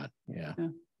emails or not. Yeah. I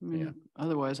mean,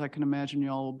 otherwise I can imagine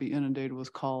y'all will be inundated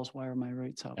with calls. Why are my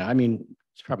rates up? I mean,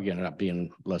 it's probably going to end up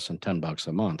being less than $10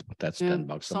 a month, but that's Yeah,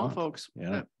 $10 a some month. folks. Yeah.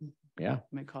 that Yeah.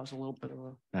 May cause a little bit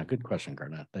of a. Good question,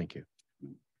 Garnett. Thank you.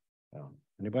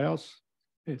 Anybody else?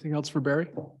 Anything else for Barry?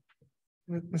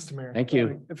 Mr. Mayor. Thank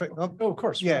you. If I, Oh, of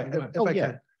course. yeah, Go ahead. if I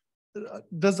can.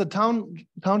 Does the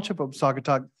township of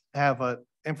Saugatuck have a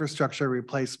infrastructure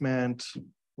replacement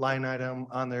line item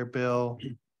on their bill?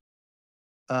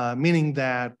 Meaning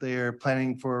that they're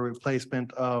planning for a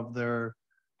replacement of their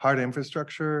hard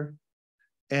infrastructure?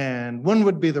 And when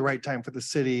would be the right time for the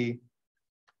city?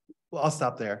 Well, I'll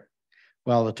stop there.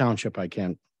 Well, the township, I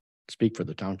can't speak for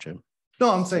the township. No,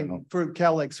 I'm saying for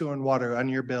Cal Lake Sewer and Water on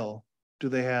your bill, do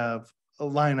they have a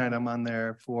line item on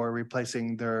there for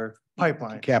replacing their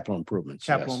pipeline? Capital improvements.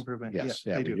 Capital yes. improvement, Yes,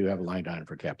 yeah, yeah, they we do. do have a line item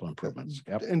for capital improvements.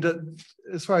 Yep. And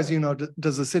as far as you know,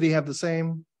 does the city have the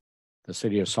same? The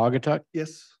city of Saugatuck,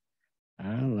 Yes.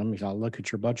 I'll look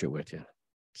at your budget with you.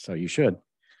 So you should.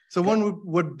 So when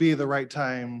would be the right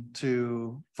time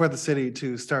for the city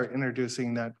to start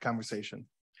introducing that conversation?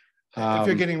 If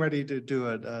you're getting ready to do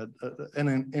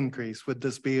an increase, would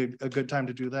this be a good time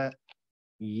to do that?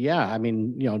 Yeah, I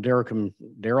mean,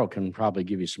 Daryl can probably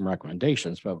give you some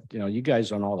recommendations, but you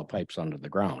guys own all the pipes under the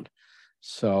ground.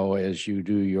 So as you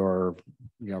do your,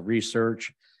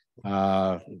 research,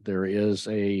 there is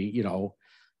a,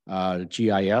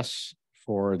 GIS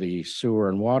for the sewer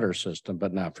and water system,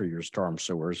 but not for your storm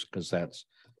sewers, because that's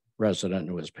resident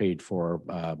and was paid for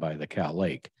by the Cal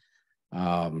Lake.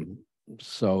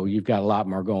 So you've got a lot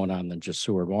more going on than just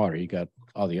sewer and water. You got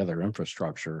all the other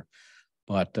infrastructure.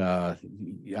 But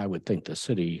I would think the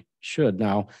city should.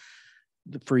 Now,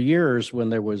 for years, when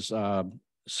there was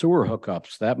sewer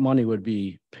hookups, that money would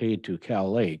be paid to Cal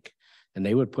Lake, and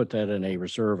they would put that in a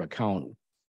reserve account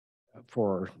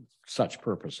for such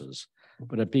purposes.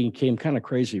 But it became kind of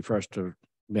crazy for us to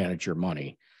manage your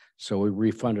money. So we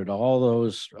refunded all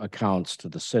those accounts to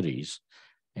the cities.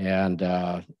 And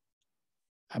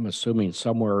I'm assuming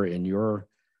somewhere in your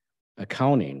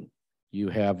accounting, you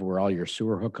have where all your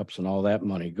sewer hookups and all that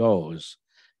money goes,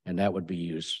 and that would be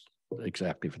used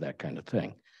exactly for that kind of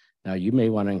thing. Now, you may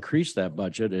want to increase that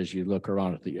budget as you look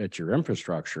around at your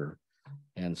infrastructure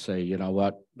and say, you know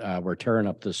what, we're tearing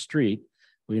up this street.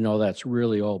 We know that's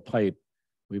really old pipe.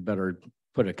 We better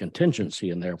put a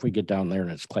contingency in there if we get down there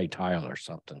and it's clay tile or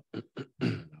something.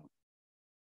 Does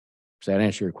that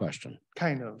answer your question?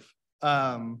 Kind of.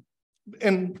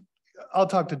 And I'll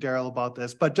talk to Daryl about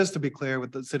this, but just to be clear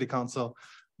with the city council,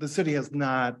 the city has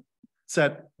not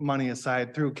set money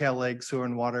aside through Cal Lake Sewer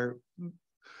and Water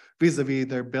vis-a-vis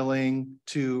their billing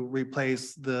to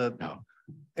replace the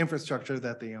infrastructure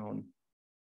that they own.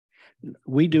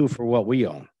 We do for what we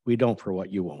own. We don't for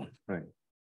what you own. Right.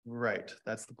 Right.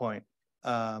 That's the point.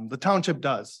 The township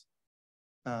does.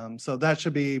 So that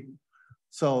should be,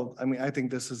 I mean, I think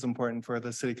this is important for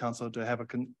the city council to have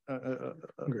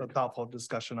a thoughtful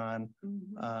discussion on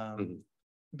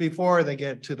before they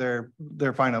get to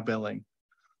their final billing.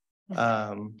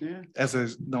 As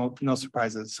there's no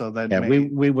surprises. So that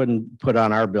we wouldn't put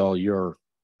on our bill your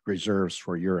reserves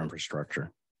for your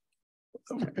infrastructure.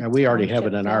 And we already have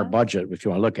it in our budget, if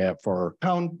you want to look at for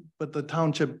but the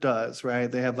township does,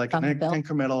 right? They have like an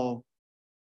incremental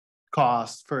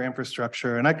cost for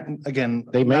infrastructure. And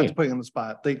they not may to put you on the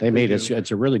spot. They made it.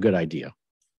 It's a really good idea.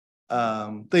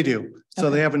 They do. So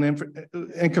they have an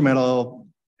incremental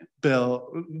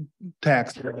bill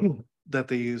tax that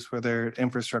they use for their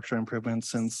infrastructure improvements,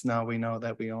 since now we know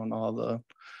that we own all the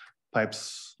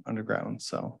pipes underground.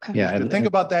 So yeah, and think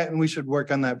about that, and we should work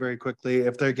on that very quickly.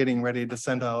 If they're getting ready to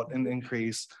send out an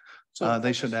increase,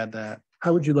 they should add that.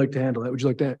 How would you like to handle that? Would you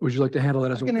like to handle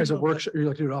that as a workshop? You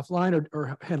like to do it offline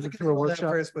or handle it through a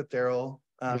workshop? First with Daryl,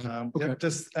 Okay.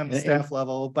 just on the staff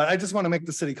level, but I just want to make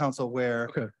the city council aware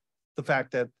Okay. the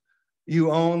fact that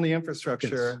you own the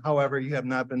infrastructure. Yes. However, you have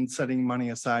not been setting money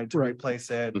aside to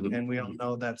replace it. And we all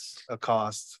know that's a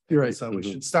cost. You're right. So we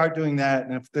should start doing that.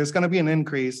 And if there's going to be an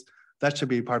increase, that should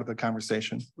be part of the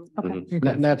conversation.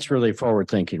 And that's really forward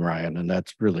thinking, Ryan, and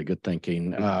that's really good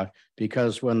thinking.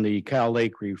 Because when the Cal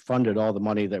Lake refunded all the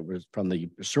money that was from the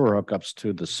sewer hookups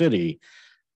to the city,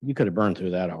 you could have burned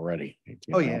through that already.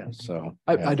 Oh, yeah. So.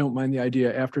 I don't mind the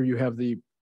idea after you have the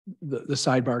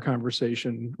sidebar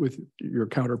conversation with your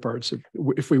counterparts,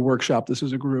 if we workshop this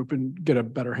as a group and get a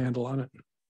better handle on it.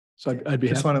 So I'd be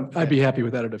Just happy, wanna- I'd be happy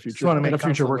with that at a Just future, want to at make a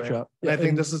future council aware. workshop. And I think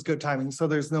and- this is good timing. So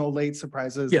there's no late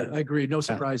surprises. Yeah, I agree. No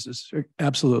surprises.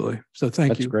 Absolutely. So thank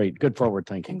That's you. great. Good forward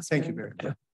thinking. Thank you, Barry.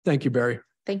 Thank you, Barry.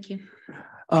 Thank you.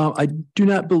 I do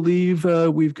not believe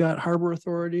we've got Harbor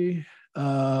Authority,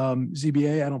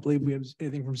 ZBA. I don't believe we have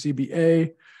anything from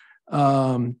ZBA.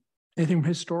 Anything from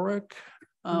Historic?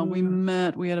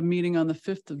 We had a meeting on the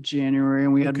 5th of January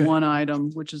and we had Okay. one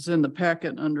item, which is in the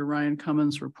packet under Ryan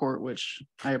Cummins' report, which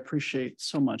I appreciate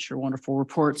so much, your wonderful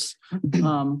reports.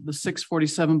 The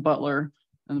 647 Butler,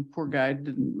 and the poor guy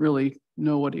didn't really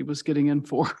know what he was getting in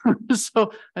for.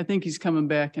 So I think he's coming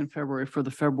back in February for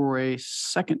the February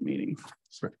 2nd meeting.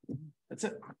 That's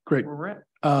it. Great. Where we're at.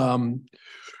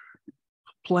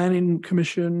 Planning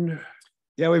Commission.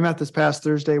 Yeah, we met this past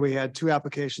Thursday. We had two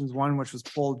applications, one which was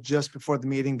pulled just before the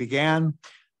meeting began.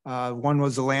 One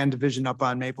was the land division up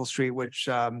on Maple Street, which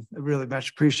really much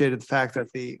appreciated the fact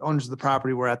that the owners of the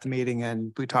property were at the meeting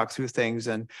and we talked through things,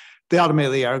 and they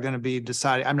ultimately are going to be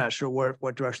deciding. I'm not sure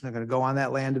what direction they're going to go on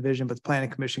that land division, but the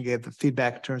Planning Commission gave the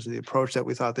feedback in terms of the approach that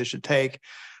we thought they should take.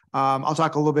 I'll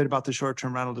talk a little bit about the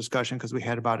short-term rental discussion because we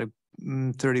had about a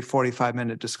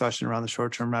 45-minute discussion around the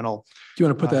short-term rental. Do you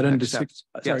want to put that into next steps.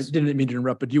 six? Sorry, Yes. didn't mean to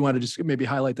interrupt, but do you want to just maybe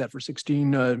highlight that for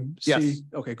 16 C? Yes.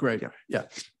 Okay, great. Yeah. Yeah.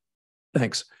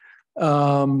 Thanks.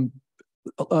 Helen,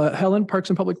 Parks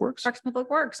and Public Works? Parks and Public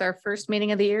Works, our first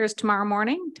meeting of the year is tomorrow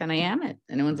morning, 10 a.m.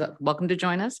 Anyone's welcome to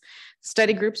join us.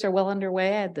 Study groups are well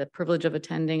underway. I had the privilege of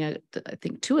attending, I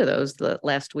think, 2 of those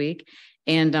last week.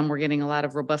 And we're getting a lot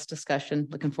of robust discussion.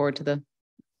 Looking forward to the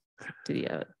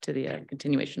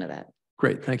continuation of that.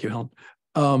 Great. Thank you, Helen.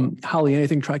 Holly,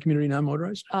 anything tri-community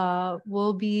non-motorized?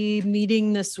 We'll be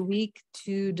meeting this week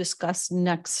to discuss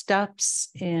next steps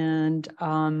and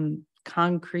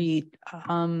concrete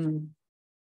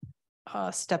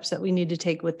steps that we need to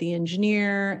take with the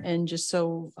engineer, and just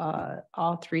so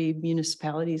all 3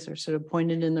 municipalities are sort of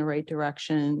pointed in the right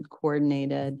direction,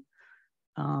 coordinated.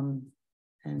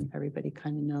 And everybody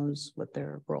kind of knows what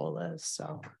their role is.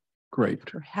 So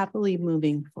Great. we're happily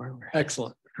moving forward.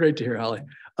 Excellent. Great to hear, Holly.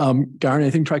 Garn,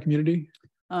 anything tri-community?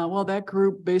 Well, that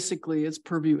group basically, its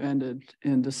purview ended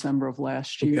in December of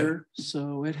last Okay. year,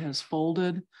 so it has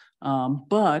folded.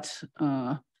 But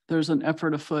there's an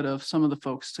effort afoot of some of the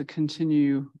folks to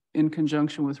continue in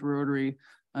conjunction with Rotary,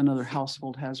 another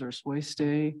household hazardous waste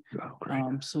day. Oh, great.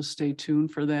 So stay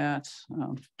tuned for that.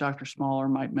 Dr. Smaller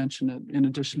might mention it in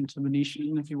addition to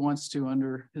Venetian if he wants to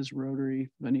under his Rotary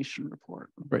Venetian report.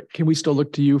 Right. Can we still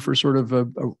look to you for sort of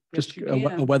just you a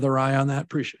can. weather eye on that?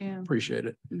 Appreciate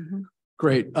it.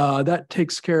 Great. That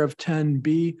takes care of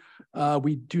 10B.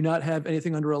 We do not have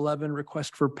anything under 11,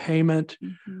 request for payment.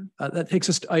 That takes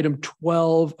us to item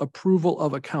 12, approval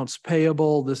of accounts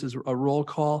payable. This is a roll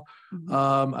call.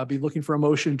 I'll be looking for a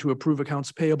motion to approve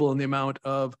accounts payable in the amount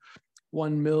of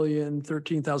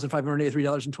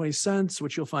 $1,013,583.20,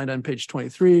 which you'll find on page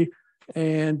 23.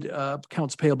 And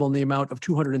accounts payable in the amount of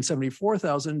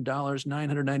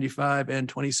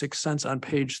 $274,995.26 on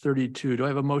page 32. Do I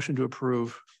have a motion to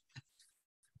approve?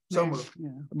 So moved. Yeah.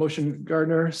 Motion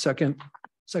Gardner, second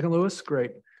Lewis,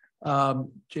 great.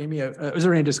 Jamie, is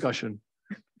there any discussion?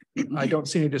 I don't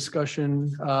see any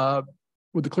discussion.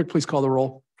 Would the clerk please call the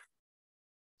roll?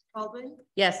 Baldwin,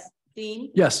 Yes.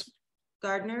 Dean, Yes.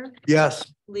 Gardner,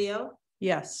 Yes. Leo,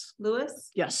 Yes.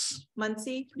 Lewis, Yes.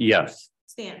 Muncy, Yes.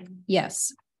 Stanton.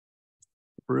 Yes.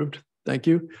 Approved. Thank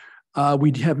you.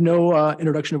 We have no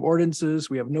introduction of ordinances.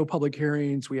 We have no public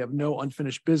hearings. We have no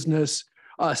unfinished business.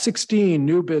 16,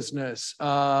 new business,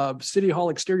 City Hall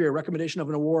exterior recommendation of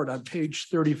an award on page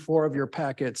 34 of your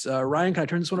packets. Ryan, can I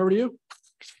turn this one over to you?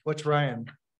 What's Ryan?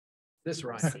 This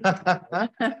Ryan.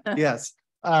 Yes.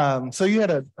 So you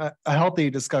had a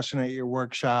healthy discussion at your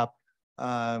workshop.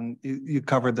 You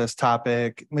covered this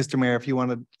topic. Mr. Mayor, if you want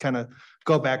to kind of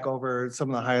go back over some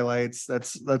of the highlights,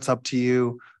 that's up to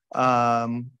you.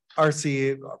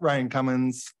 RC Ryan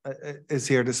Cummins is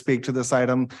here to speak to this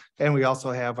item. And we also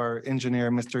have our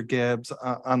engineer, Mr. Gibbs,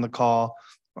 on the call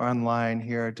or online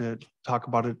here to talk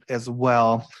about it as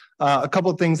well. A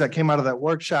couple of things that came out of that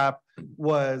workshop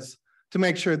was to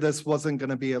make sure this wasn't going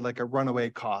to be like a runaway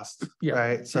cost,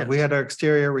 right? So we had our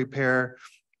exterior repair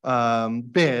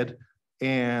bid,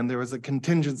 and there was a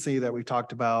contingency that we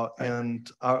talked about, and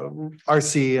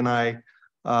RC and I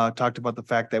talked about the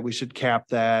fact that we should cap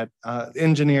that.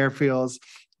 Engineer feels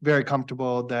very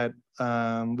comfortable that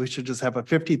we should just have a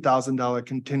 $50,000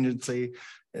 contingency.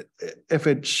 If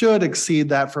it should exceed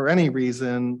that for any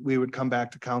reason, we would come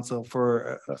back to council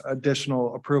for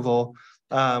additional approval.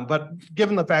 But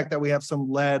given the fact that we have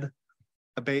some lead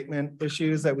abatement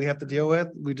issues that we have to deal with,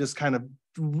 we just kind of,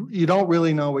 you don't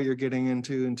really know what you're getting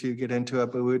into until you get into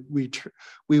it, but we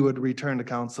would return to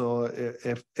council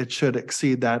if it should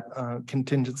exceed that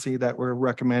contingency that we're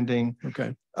recommending.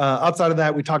 Okay. Outside of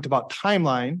that, we talked about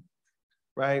timeline,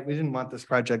 right? We didn't want this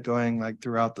project going like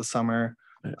throughout the summer.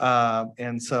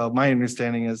 And so my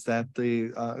understanding is that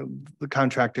the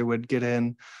contractor would get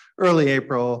in early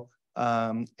April,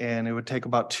 and it would take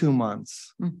about 2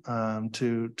 months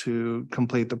to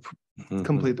complete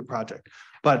the project.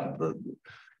 But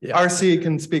RC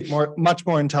can speak much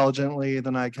more intelligently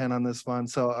than I can on this one.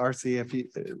 So RC, if you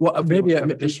maybe have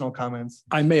additional comments.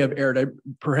 I may have erred. I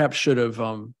perhaps should have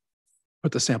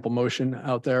put the sample motion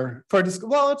out there.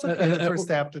 Well, it's okay for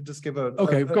staff to just give a.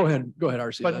 Okay, go ahead,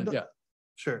 RC. But then. Yeah.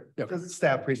 Sure. Yep. The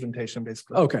staff presentation,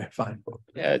 basically. Okay, fine.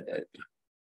 Yeah.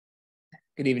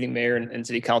 Good evening, Mayor and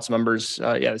City Council members.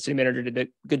 The City Manager did a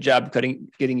good job getting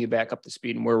you back up to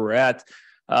speed and where we're at.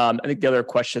 I think the other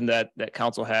question that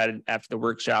Council had after the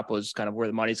workshop was kind of where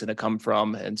the money's going to come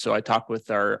from. And so I talked with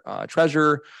our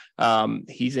treasurer.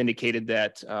 He's indicated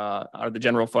that out of the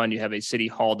general fund, you have a City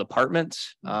Hall department,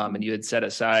 and you had set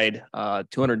aside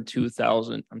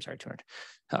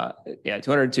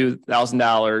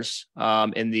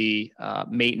 $202,000 in the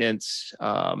maintenance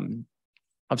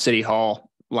of City Hall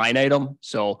line item.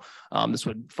 So this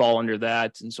would fall under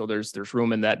that. And so there's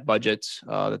room in that budget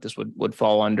that this would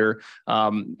fall under.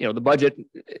 The budget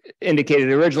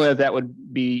indicated originally that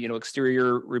would be,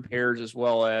 exterior repairs as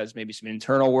well as maybe some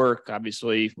internal work.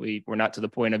 Obviously, we're not to the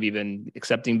point of even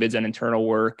accepting bids on internal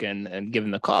work, and given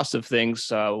the cost of things,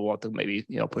 we'll have to maybe,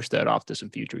 push that off to some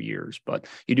future years. But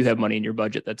you do have money in your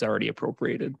budget that's already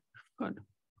appropriated. Good.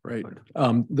 Great.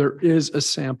 There is a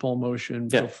sample motion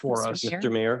before us.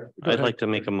 Mr. Mayor, I'd like to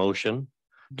make a motion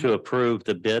to approve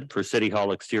the bid for City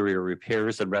Hall exterior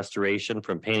repairs and restoration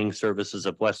from Painting Services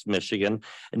of West Michigan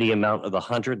in the amount of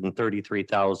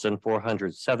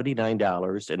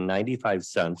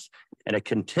 $133,479.95 and a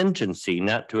contingency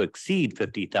not to exceed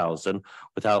 $50,000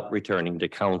 without returning to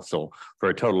council for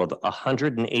a total of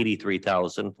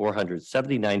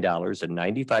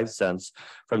 $183,479.95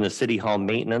 from the City Hall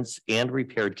Maintenance and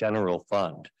Repair General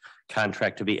Fund.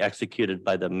 Contract to be executed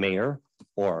by the mayor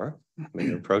or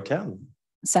Mayor Pro Tem.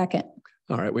 Second.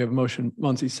 All right, we have a motion,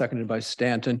 Muncy, seconded by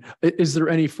Stanton. Is there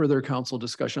any further council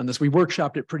discussion on this? We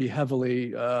workshopped it pretty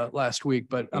heavily last week,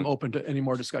 but I'm open to any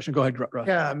more discussion. Go ahead, Russ.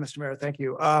 Yeah, Mr. Mayor, thank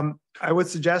you. I would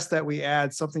suggest that we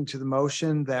add something to the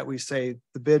motion that we say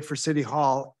the bid for City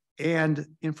Hall and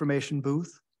information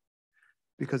booth,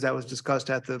 because that was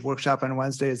discussed at the workshop on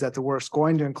Wednesday, is that the work's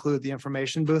going to include the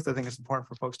information booth. I think it's important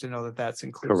for folks to know that that's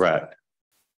included. Correct.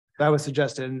 I would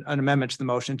suggest an amendment to the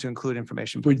motion to include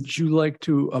information. Would you like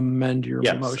to amend your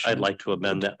motion? Yes, I'd like to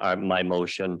amend my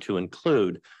motion to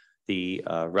include the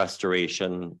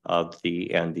restoration of the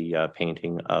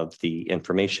painting of the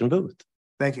information booth.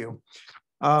 Thank you.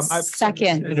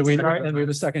 Second. And we have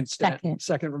a second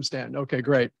from Stan. Okay,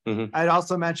 great. I'd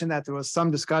also mention that there was some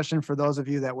discussion for those of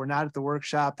you that were not at the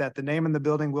workshop that the name in the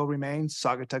building will remain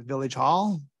Saugatuck Village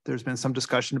Hall. There's been some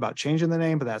discussion about changing the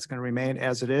name, but that's going to remain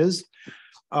as it is.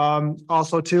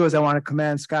 Also too, as I want to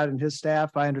commend Scott and his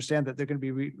staff, I understand that they're going to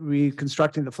be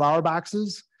reconstructing the flower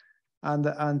boxes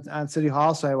on City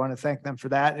Hall. So I want to thank them for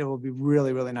that. It will be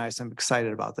really, really nice. I'm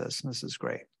excited about this. This is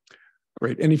great.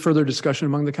 Great. Any further discussion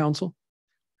among the council?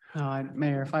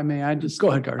 Mayor, if I may, Go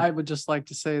ahead, Gardner. I would just like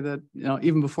to say that,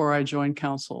 even before I joined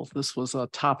council, this was a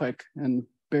topic, and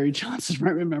Barry Johnson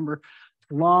might remember,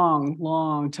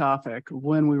 long topic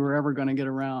when we were ever going to get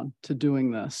around to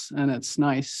doing this. And it's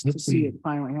nice to see it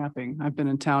finally happening. I've been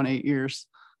in town 8 years,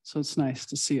 so it's nice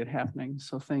to see it happening.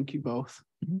 So thank you both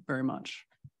very much.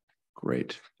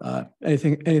 Great.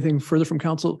 Anything further from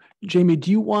council? Jamie,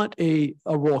 do you want a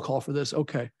roll call for this?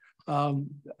 Okay.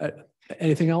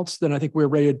 Anything else? Then I think we're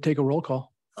ready to take a roll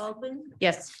call. Baldwin.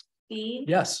 Yes. Dean.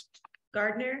 Yes.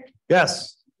 Gardner.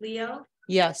 Yes. Leo.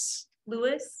 Yes.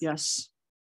 Lewis. Yes.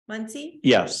 Muncy.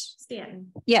 Yes.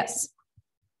 Stanton. Yes.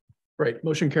 Great.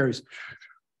 Motion carries.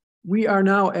 We are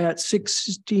now at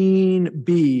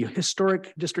 16B,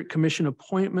 Historic District Commission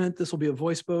appointment. This will be a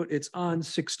voice vote. It's on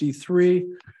 63.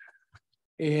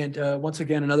 And once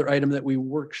again, another item that we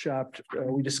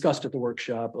discussed at the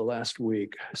workshop last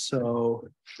week. So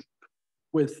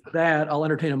with that, I'll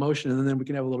entertain a motion and then we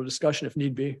can have a little discussion if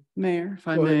need be. Mayor, if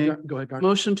I Go ahead, may. Go ahead, Garnet.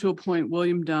 Motion to appoint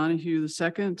William Donahue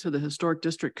II to the Historic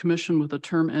District Commission with a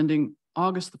term ending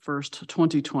August the 1st,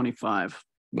 2025.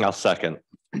 I'll second.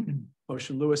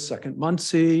 Motion Lewis, second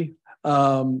Muncy.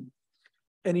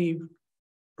 Any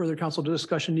further council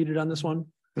discussion needed on this one?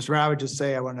 Mr. Mayor, I would just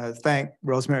say I want to thank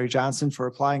Rosemary Johnson for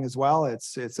applying as well.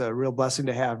 It's a real blessing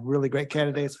to have really great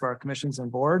candidates for our commissions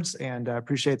and boards, and I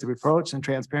appreciate the approach and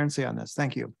transparency on this.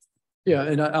 Thank you. Yeah,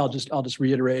 and I'll just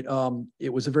reiterate, it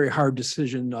was a very hard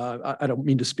decision. I don't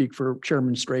mean to speak for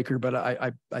Chairman Straker, but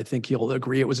I think he'll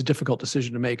agree it was a difficult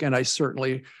decision to make. And I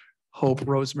certainly hope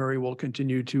Rosemary will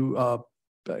continue to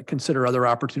consider other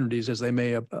opportunities as they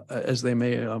may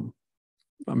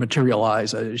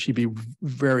materialize. She'd be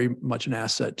very much an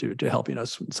asset to helping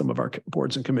us with some of our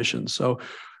boards and commissions. So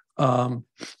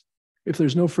if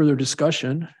there's no further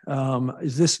discussion,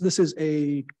 this is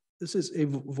a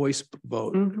voice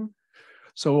vote. Mm-hmm.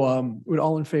 So would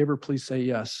all in favor please say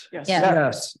yes? Yes.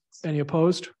 Yes. Any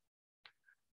opposed?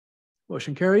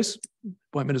 Motion carries.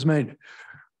 Appointment is made.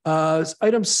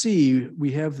 Item C,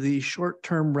 we have the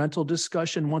short-term rental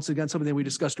discussion. Once again, something we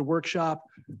discussed a workshop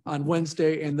on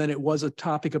Wednesday, and then it was a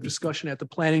topic of discussion at the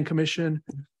Planning Commission.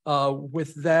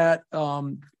 With that,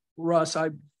 Russ, I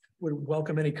would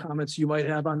welcome any comments you might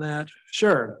have on that.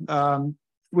 Sure.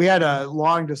 We had a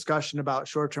long discussion about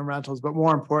short-term rentals, but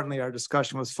more importantly, our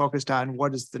discussion was focused on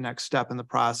what is the next step in the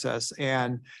process.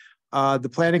 And the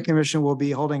Planning Commission will be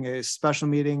holding a special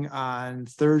meeting on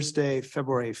Thursday,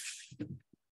 February.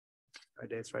 My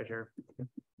date's right here.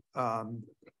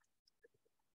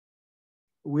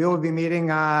 We will be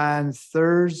meeting on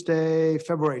Thursday,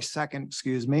 February 2nd,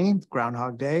 excuse me,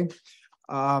 Groundhog Day,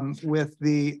 with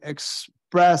the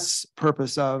express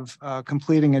purpose of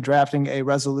completing and drafting a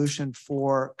resolution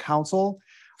for council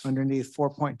underneath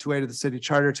 4.28 of the city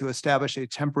charter to establish a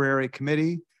temporary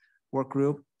committee, work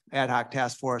group, ad hoc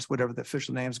task force, whatever the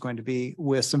official name is going to be,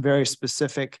 with some very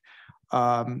specific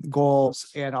goals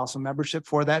and also membership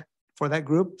for that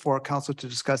group for council to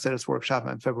discuss at its workshop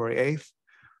on February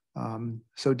 8th.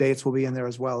 So dates will be in there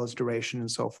as well as duration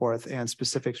and so forth, and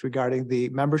specifics regarding the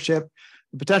membership.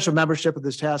 The potential membership of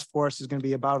this task force is going to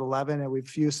be about 11, and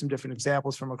we've used some different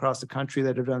examples from across the country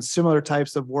that have done similar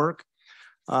types of work.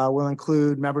 Will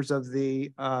include members of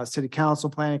the City Council,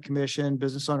 Planning Commission,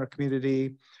 business owner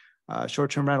community,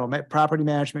 short-term rental property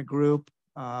management group,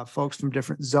 folks from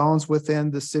different zones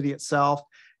within the city itself,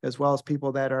 as well as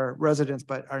people that are residents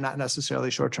but are not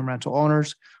necessarily short-term rental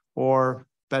owners or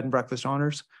bed and breakfast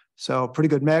owners. So pretty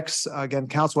good mix. Again,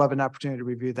 council will have an opportunity to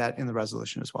review that in the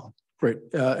resolution as well. Great.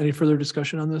 Any further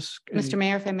discussion on this? Mr.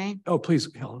 Mayor, if I may. Oh, please,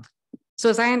 Helen.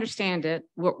 So as I understand it,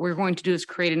 what we're going to do is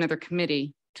create another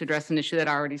committee to address an issue that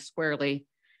already squarely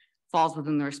falls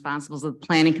within the responsibilities of the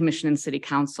Planning Commission and City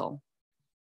Council.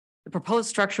 The proposed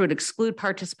structure would exclude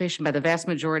participation by the vast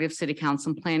majority of City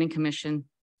Council and Planning Commission.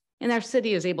 And our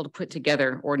city is able to put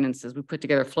together ordinances. We put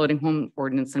together a floating home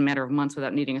ordinance in a matter of months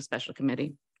without needing a special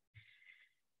committee.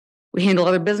 We handle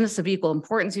other business of equal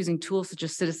importance using tools such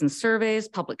as citizen surveys,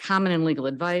 public comment, and legal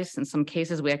advice. In some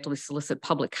cases, we actively solicit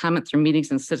public comment through meetings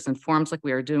and citizen forums like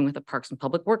we are doing with the Parks and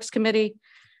Public Works Committee,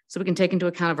 so we can take into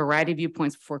account a variety of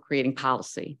viewpoints before creating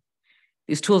policy.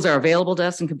 These tools are available to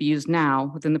us and can be used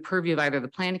now within the purview of either the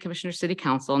Planning Commission or City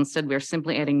Council. Instead, we are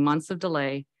simply adding months of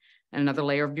delay and another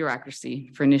layer of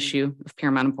bureaucracy for an issue of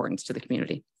paramount importance to the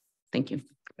community. Thank you.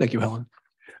 Thank you, Helen.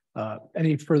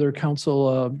 Any further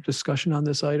council discussion on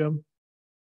this item?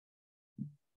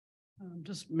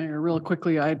 Just Mayor, real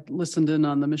quickly, I listened in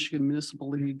on the Michigan Municipal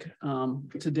League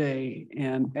today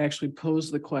and actually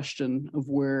posed the question of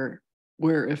where,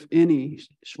 if any,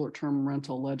 short-term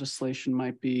rental legislation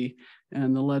might be,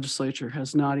 and the legislature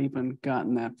has not even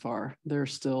gotten that far. They're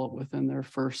still within their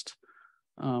first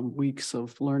weeks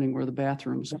of learning where the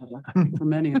bathrooms are for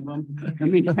many of them. I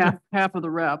mean, half of the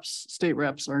reps, state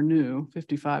reps, are new,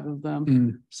 55 of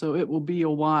them. So it will be a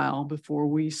while before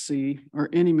we see, or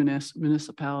any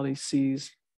municipality sees,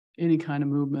 any kind of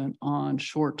movement on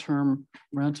short-term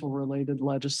rental related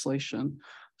legislation.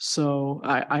 So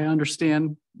I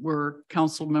understand where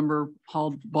Council Member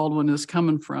Paul Baldwin is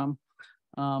coming from,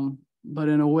 but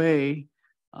in a way,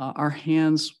 our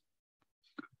hands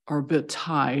are a bit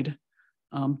tied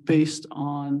based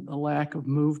on the lack of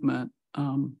movement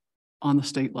on the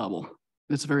state level.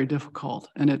 It's very difficult,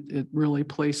 and it really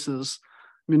places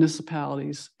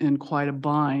municipalities in quite a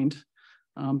bind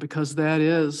because that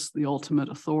is the ultimate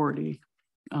authority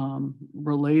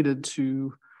related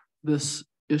to this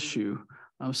issue.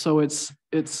 So it's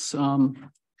going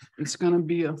to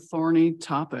be a thorny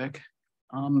topic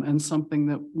and something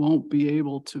that won't be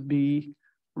able to be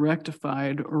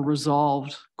rectified or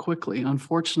resolved quickly,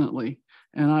 unfortunately.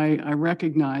 And I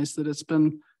recognize that it's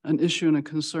been an issue and a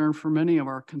concern for many of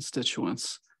our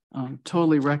constituents.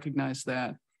 Totally recognize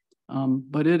that.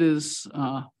 But it is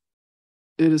going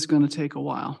to take a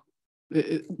while.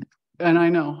 And I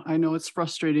know it's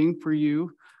frustrating for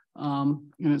you.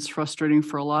 And it's frustrating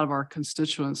for a lot of our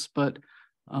constituents, but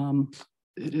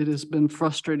it has been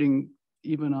frustrating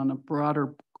even on a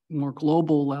broader, more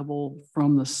global level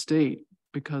from the state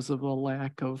because of a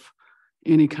lack of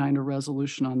any kind of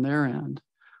resolution on their end.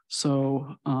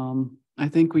 So I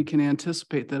think we can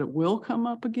anticipate that it will come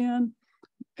up again,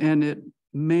 and it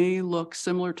may look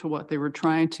similar to what they were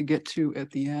trying to get to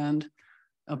at the end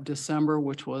of December,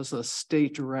 which was a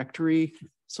state directory,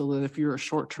 so that if you're a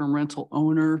short-term rental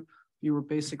owner, you were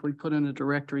basically put in a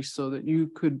directory so that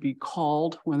you could be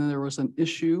called when there was an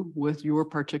issue with your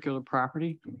particular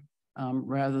property,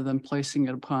 rather than placing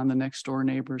it upon the next door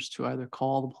neighbors to either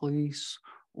call the police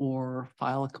or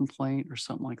file a complaint or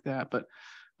something like that. But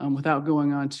without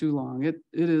going on too long, it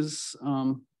is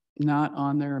not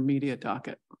on their immediate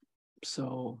docket.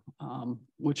 So,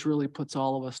 which really puts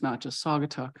all of us, not just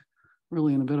Saugatuck,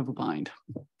 really in a bit of a bind.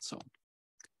 So.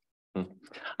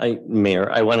 Mayor,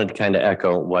 I wanted to kind of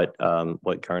echo what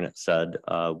Garnet said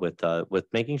with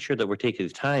making sure that we're taking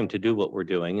the time to do what we're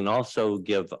doing, and also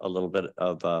give a little bit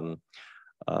of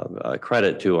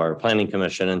credit to our planning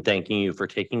commission and thanking you for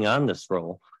taking on this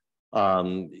role.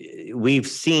 We've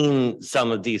seen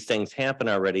some of these things happen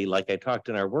already. Like I talked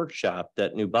in our workshop,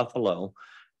 that New Buffalo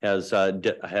has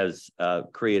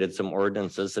created some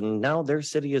ordinances, and now their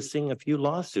city is seeing a few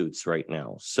lawsuits right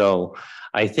now. So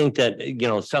I think that, you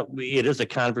know, it is a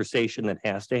conversation that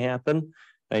has to happen.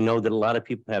 I know that a lot of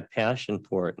people have passion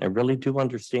for it, and I really do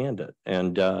understand it.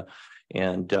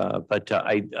 But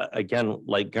I again,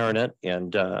 like Garnet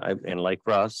and like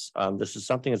Russ, this is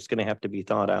something that's going to have to be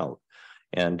thought out,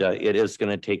 and it is going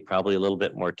to take probably a little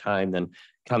bit more time than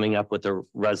coming up with a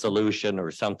resolution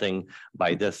or something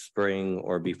by this spring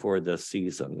or before this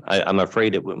season. I'm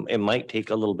afraid it might take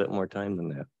a little bit more time than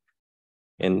that.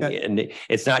 And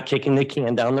it's not kicking the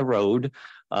can down the road.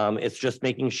 It's just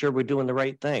making sure we're doing the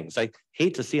right things. I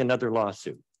hate to see another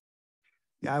lawsuit.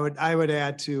 Yeah, I would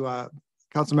add to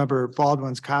Councilmember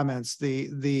Baldwin's comments.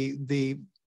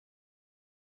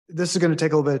 This is going to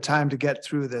take a little bit of time to get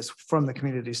through this from the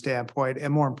community standpoint.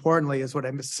 And more importantly, is what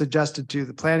I suggested to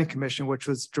the Planning Commission, which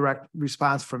was direct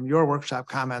response from your workshop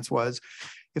comments, was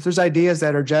if there's ideas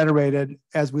that are generated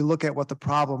as we look at what the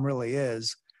problem really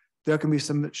is, there can be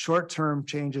some short-term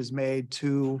changes made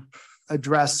to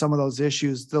address some of those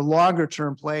issues. The longer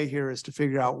term play here is to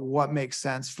figure out what makes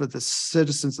sense for the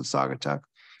citizens of Saugatuck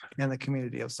and the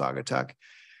community of Saugatuck.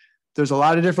 There's a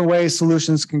lot of different ways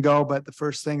solutions can go, but the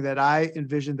first thing that I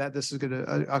envision that this is going to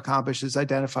accomplish is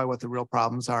identify what the real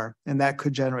problems are, and that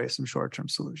could generate some short-term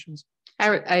solutions.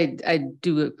 I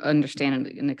do understand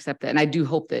and accept that, and I do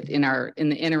hope that in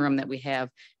the interim that we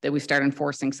start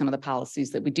enforcing some of the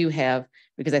policies that we do have,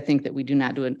 because I think that we do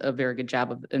not do a very good job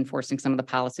of enforcing some of the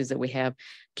policies that we have,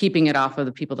 keeping it off of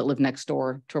the people that live next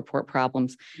door to report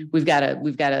problems. We've got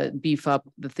to beef up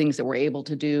the things that we're able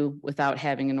to do without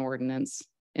having an ordinance.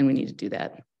 And we need to do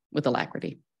that with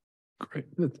alacrity. Great.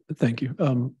 Thank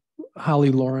you.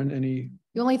 Holly, Lauren, any?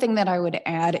 The only thing that I would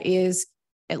add is,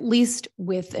 at least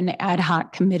with an ad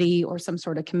hoc committee or some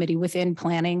sort of committee within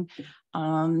planning,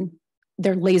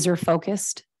 they're laser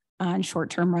focused on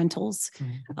short-term rentals.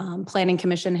 Planning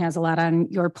Commission has a lot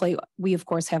on your plate. We, of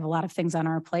course, have a lot of things on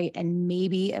our plate, and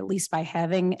maybe at least by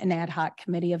having an ad hoc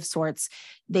committee of sorts,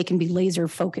 they can be laser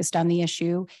focused on the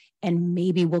issue, and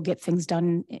maybe we'll get things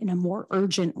done in a more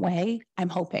urgent way. I'm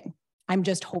hoping. I'm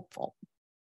just hopeful.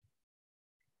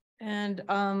 And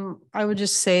I would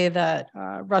just say that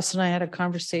Russ and I had a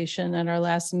conversation at our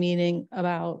last meeting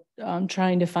about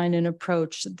trying to find an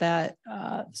approach that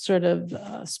sort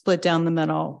of split down the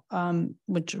middle,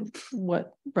 which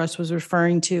what Russ was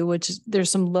referring to, which is there's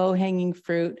some low hanging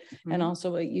fruit. And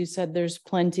also what you said, there's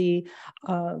plenty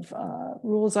of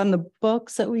rules on the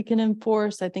books that we can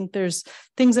enforce. I think there's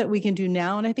things that we can do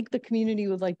now. And I think the community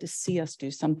would like to see us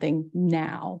do something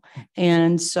now.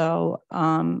 And so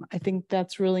I think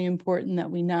that's really important that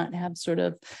we not have sort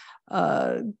of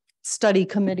a study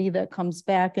committee that comes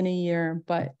back in a year,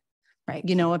 but right,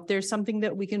 you know, if there's something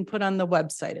that we can put on the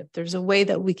website, if there's a way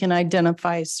that we can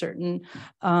identify certain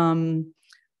codes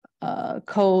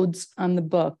on the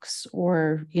books,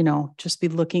 or, you know, just be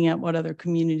looking at what other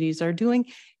communities are doing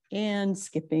and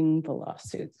skipping the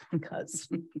lawsuits, because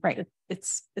right,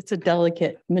 it's a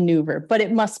delicate maneuver, but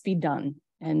it must be done.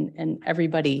 And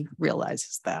everybody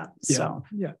realizes that. Yeah, So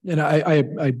yeah, and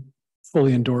I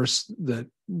fully endorse that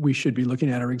we should be looking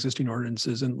at our existing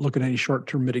ordinances and look at any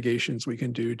short-term mitigations we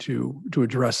can do to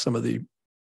address some of the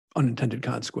unintended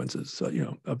consequences,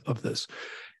 of this.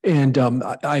 And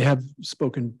I have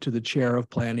spoken to the chair of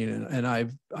planning, and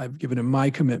I've given him my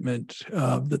commitment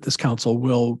that this council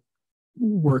will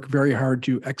work very hard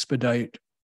to expedite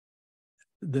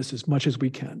this as much as we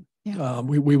can. Yeah.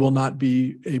 We will not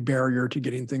be a barrier to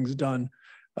getting things done.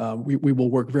 We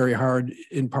will work very hard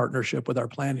in partnership with our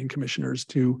planning commissioners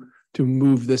to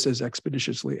move this as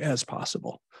expeditiously as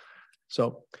possible.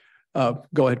 So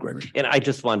go ahead, Gregory. And I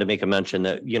just wanted to make a mention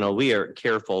that, we are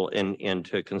careful and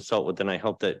to consult with, and I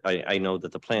hope that I know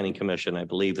that the Planning Commission, I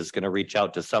believe, is going to reach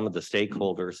out to some of the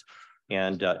stakeholders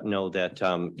and know that,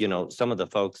 some of the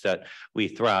folks that we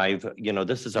thrive,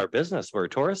 this is our business. We're a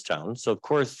tourist town. So of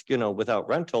course, without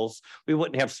rentals, we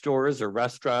wouldn't have stores or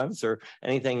restaurants or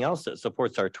anything else that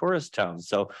supports our tourist town.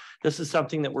 So this is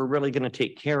something that we're really going to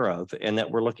take care of, and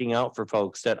that we're looking out for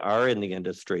folks that are in the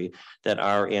industry, that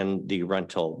are in the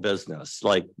rental business,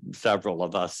 like several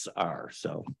of us are.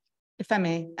 So if I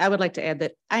may, I would like to add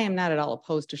that I am not at all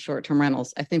opposed to short-term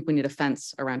rentals. I think we need a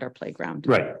fence around our playground.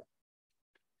 Right.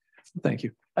 Thank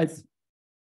you.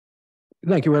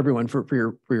 Thank you, everyone,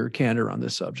 for your candor on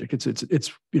this subject. It's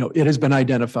it has been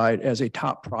identified as a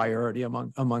top priority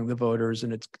among the voters,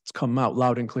 and it's come out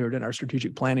loud and clear in our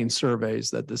strategic planning surveys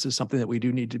that this is something that we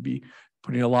do need to be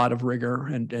putting a lot of rigor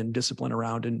and discipline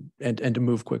around and to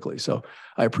move quickly. So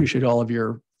I appreciate all of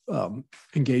your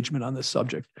engagement on this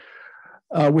subject.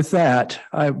 With that,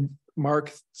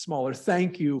 Mark Smaller,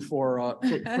 thank you for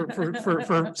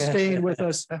staying with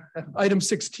us. Item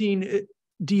 16D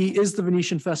is the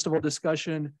Venetian Festival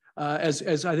discussion.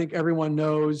 As I think everyone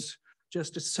knows,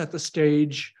 just to set the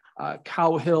stage,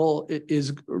 Cow Hill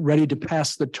is ready to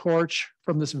pass the torch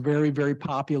from this very, very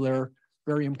popular,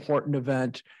 very important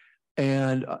event.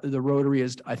 And the Rotary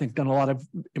has, I think, done a lot of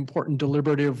important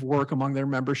deliberative work among their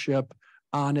membership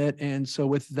on it. And so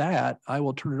with that, I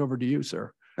will turn it over to you,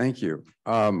 sir. Thank you.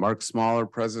 Mark Smaller,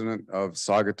 president of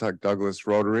Saugatuck Douglas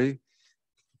Rotary.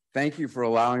 Thank you for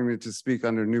allowing me to speak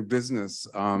under new business.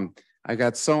 I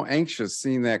got so anxious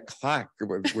seeing that clock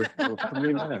with 3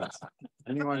 minutes.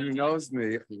 Anyone who knows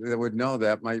me that would know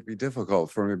that might be difficult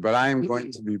for me, but I am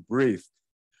going to be brief.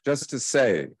 Just to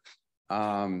say,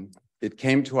 it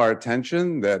came to our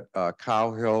attention that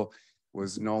Cow Hill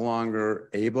was no longer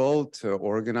able to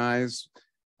organize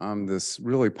this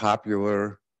really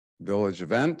popular village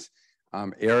event,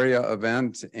 area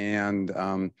event, and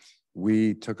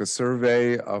we took a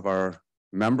survey of our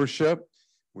membership.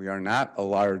 We are not a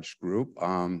large group.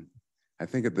 I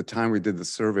think at the time we did the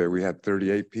survey, we had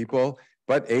 38 people,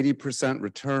 but 80%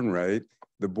 return rate.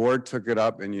 The board took it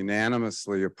up and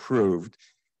unanimously approved.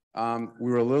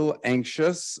 We were a little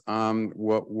anxious.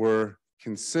 What we're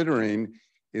considering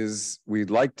is we'd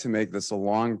like to make this a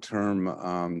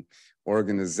long-term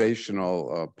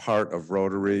organizational part of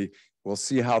Rotary. We'll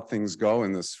see how things go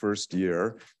in this first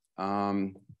year.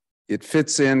 It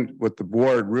fits in, what the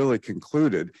board really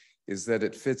concluded is that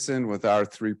it fits in with our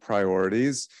 3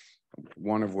 priorities,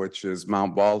 one of which is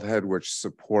Mount Baldhead, which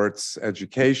supports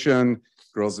education,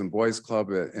 Girls and Boys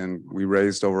Club, and we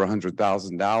raised over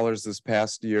 $100,000 this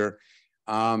past year.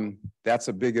 That's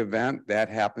a big event that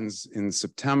happens in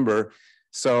September.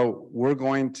 So we're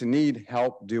going to need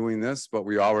help doing this, but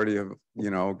we already have,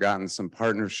 gotten some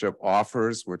partnership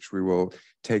offers, which we will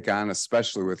take on,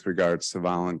 especially with regards to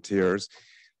volunteers.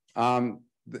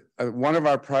 One of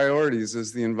our priorities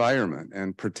is the environment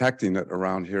and protecting it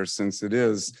around here, since it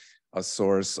is a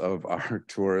source of our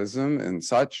tourism and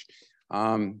such.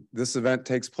 This event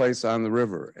takes place on the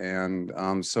river.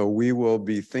 And so we will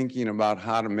be thinking about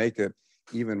how to make it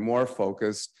even more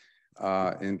focused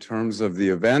in terms of the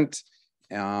event.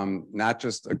 Not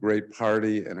just a great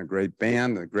party and a great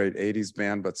band, a great 80s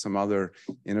band, but some other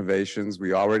innovations.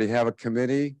 We already have a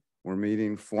committee. We're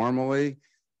meeting formally.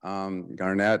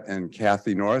 Garnett and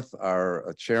Kathy North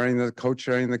are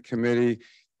co-chairing the committee.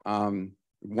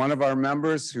 One of our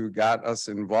members who got us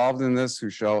involved in this, who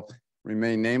shall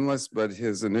remain nameless, but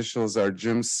his initials are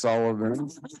Jim Sullivan.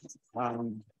 My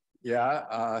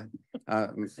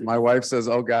wife says,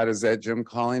 "Oh God, is that Jim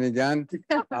calling again?"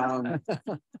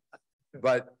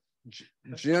 But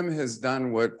Jim has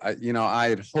done what I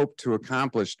had hoped to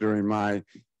accomplish during my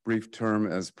brief term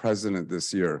as president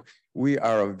this year. We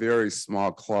are a very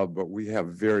small club, but we have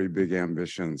very big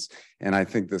ambitions. And I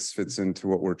think this fits into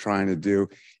what we're trying to do.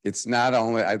 It's not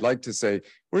only, I'd like to say,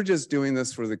 we're just doing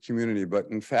this for the community, but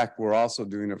in fact, we're also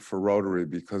doing it for Rotary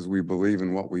because we believe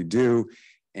in what we do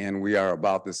and we are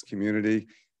about this community.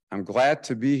 I'm glad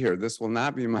to be here. This will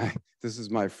not be this is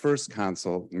my first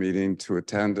council meeting to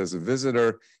attend as a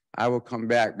visitor. I will come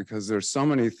back because there's so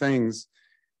many things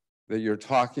that you're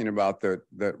talking about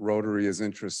that Rotary is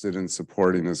interested in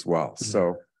supporting as well.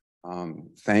 So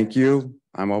thank you.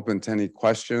 I'm open to any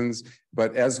questions,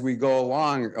 but as we go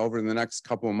along over the next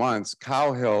couple of months,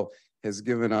 Cowhill has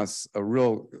given us a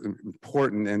real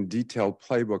important and detailed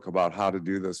playbook about how to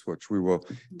do this, which we will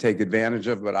take advantage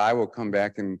of, but I will come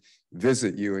back and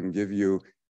visit you and give you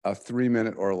a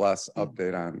 3-minute or less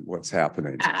update on what's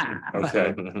happening.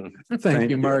 Okay.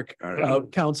 Thank you, Mark.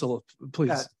 Right. Council,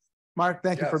 please. Mark,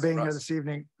 thank you for Yes, being here Russ. this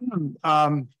evening.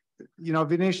 You know,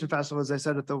 Venetian Festival, as I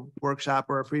said at the workshop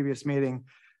or a previous meeting,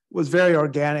 was very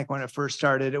organic when it first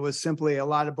started. It was simply a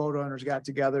lot of boat owners got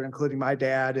together, including my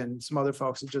dad and some other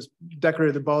folks, that just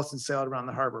decorated the boats and sailed around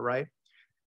the harbor, right?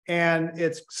 And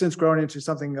it's since grown into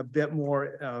something a bit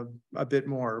more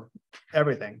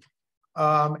everything.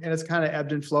 And it's kind of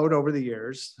ebbed and flowed over the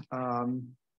years.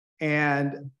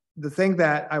 And the thing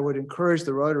that I would encourage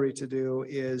the Rotary to do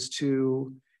is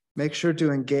to make sure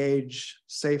to engage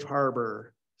Safe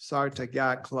Harbor, Saugatuck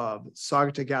Yacht Club,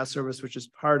 Saugatuck Yacht Service, which is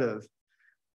part of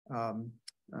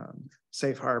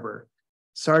Safe Harbor,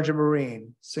 Sergeant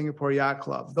Marine, Singapore Yacht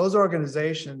Club. Those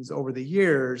organizations over the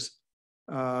years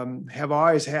have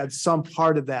always had some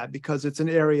part of that because it's an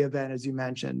area event, as you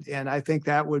mentioned. And I think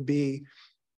that would be,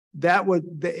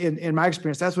 in my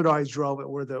experience, that's what always drove it,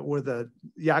 were the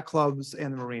yacht clubs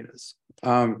and the marinas.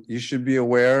 You should be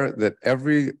aware that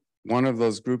every one of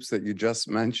those groups that you just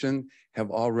mentioned have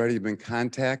already been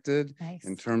contacted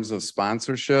in terms of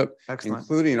sponsorship,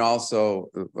 including also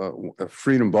a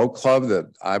Freedom Boat Club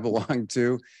that I belong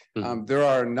to. There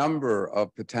are a number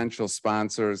of potential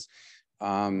sponsors,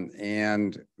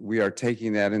 and we are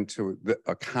taking that into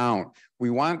account. We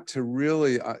want to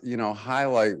really,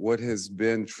 highlight what has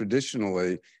been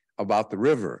traditionally about the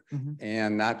river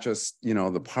and not just,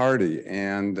 the party.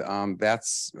 And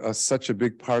that's such a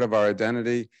big part of our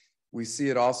identity. We see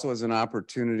it also as an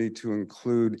opportunity to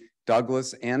include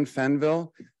Douglas and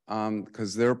Fenville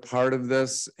because they're part of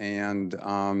this. And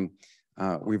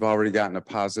we've already gotten a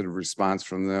positive response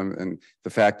from them. And the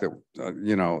fact that,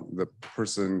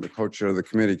 the co-chair of the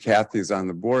committee, Kathy, is on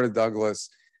the board of Douglas.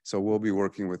 So we'll be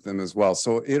working with them as well.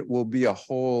 So it will be a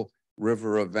whole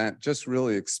river event, just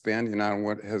really expanding on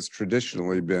what has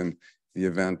traditionally been the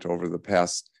event over the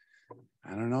past, I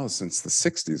don't know, since the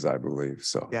 60s, I believe.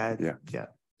 So Yeah. Yeah.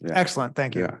 Excellent.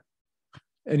 Thank you. Yeah.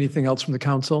 Anything else from the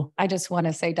council? I just want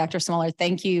to say, Dr. Smaller,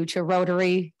 thank you to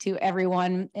Rotary, to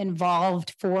everyone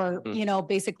involved for,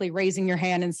 basically raising your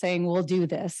hand and saying, we'll do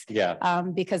this. Yeah.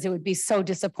 Because it would be so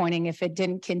disappointing if it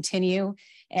didn't continue.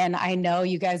 And I know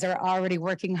you guys are already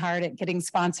working hard at getting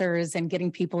sponsors and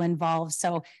getting people involved.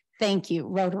 So thank you,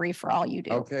 Rotary, for all you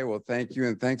do. Okay. Well, thank you.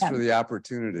 And thanks for the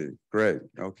opportunity. Great.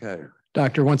 Okay.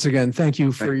 Doctor, once again, thank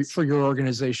you for your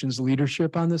organization's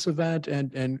leadership on this event,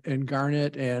 and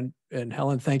Garnet and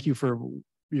Helen, thank you for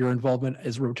your involvement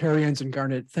as Rotarians, and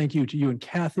Garnet, thank you to you and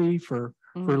Kathy for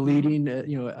leading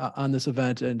on this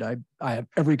event. And I have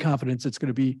every confidence it's going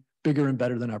to be bigger and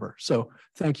better than ever. So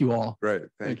thank you all. Great.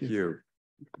 Thank you.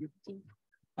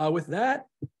 With that,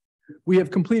 we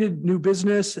have completed new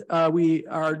business. We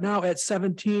are now at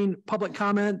 17, public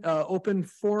comment, open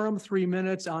forum, 3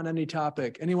 minutes on any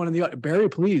topic. Anyone in the audience? Barry,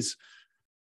 please.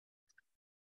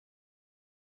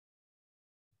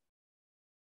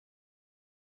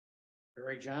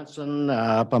 Barry Johnson,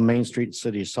 up on Main Street,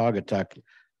 City of Saugatuck.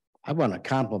 I want to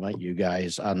compliment you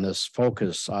guys on this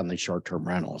focus on the short-term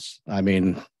rentals. I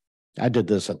mean, I did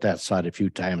this at that side a few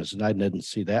times and I didn't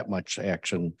see that much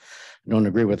action. I don't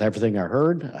agree with everything I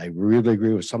heard. I really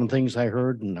agree with some things I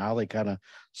heard and how they kind of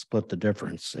split the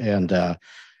difference. And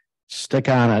stick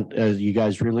on it. You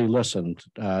guys really listened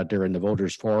during the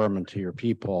voters forum and to your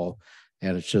people.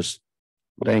 And it's just,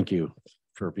 thank you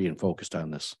for being focused on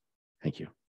this. Thank you.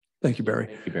 Thank you, Barry.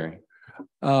 Thank you, Barry.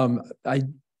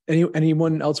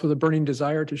 Anyone else with a burning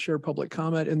desire to share public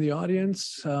comment in the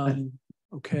audience?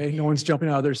 Okay, no one's jumping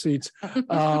out of their seats.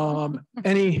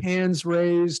 Any hands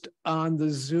raised on the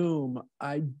Zoom?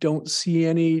 I don't see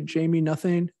any. Jamie,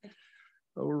 nothing?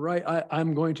 All right,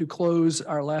 I'm going to close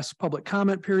our last public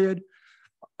comment period.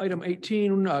 Item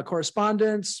 18,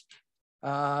 correspondence.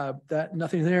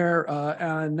 Nothing there.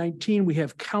 And 19, we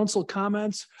have council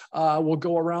comments. We'll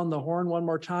go around the horn one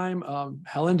more time.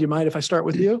 Helen, do you mind if I start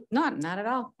with you? Not at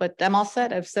all, but I'm all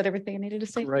set. I've said everything I needed to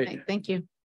say. Right. Tonight. Thank you.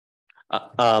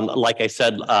 Like I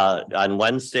said on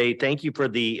Wednesday, thank you for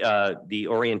the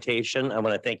orientation. I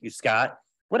want to thank you, Scott.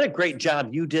 What a great job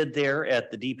you did there at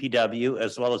the DPW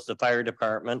as well as the fire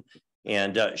department.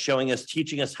 and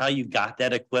teaching us how you got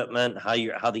that equipment,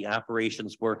 how the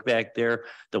operations work back there.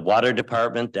 The water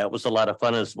department, that was a lot of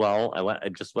fun as well. I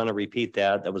just want to repeat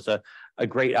that. That was a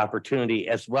great opportunity,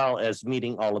 as well as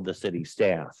meeting all of the city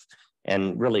staff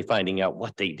and really finding out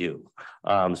what they do.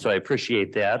 So I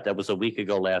appreciate that. That was a week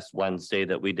ago last Wednesday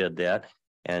that we did that.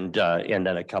 And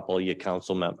then a couple of your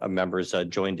council members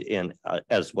joined in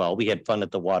as well. We had fun at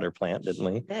the water plant, didn't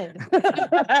we?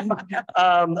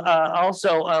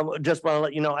 Also, just want to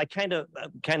let you know, I kind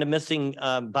of missing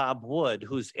Bob Wood,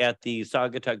 who's at the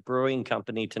Saugatuck Brewing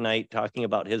Company tonight, talking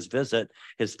about his visit,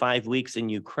 his 5 weeks in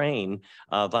Ukraine,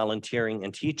 volunteering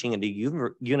and teaching at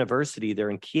a university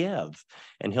there in Kiev,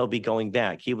 and he'll be going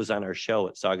back. He was on our show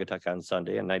at Saugatuck on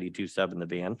Sunday on 92.7 The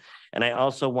Van. And I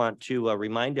also want to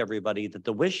remind everybody that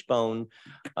the Wishbone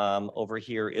over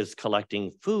here is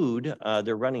collecting food.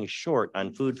 They're running short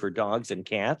on food for dogs and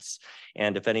cats.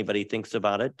 And if anybody thinks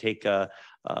about it, take a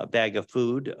bag of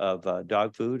food, of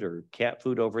dog food or cat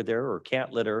food over there, or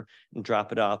cat litter, and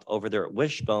drop it off over there at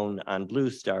Wishbone on Blue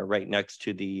Star, right next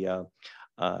to the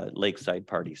Lakeside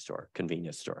Party Store,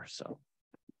 convenience store. So.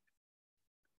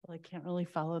 Well, I can't really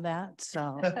follow that,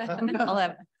 so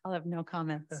I'll have no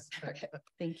comments. Okay.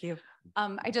 Thank you.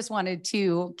 I just wanted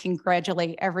to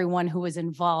congratulate everyone who was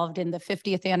involved in the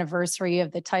 50th anniversary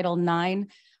of the Title IX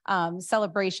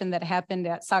celebration that happened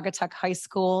at Saugatuck High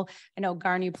School. I know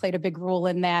Garni played a big role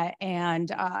in that,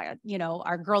 and you know,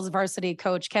 our girls varsity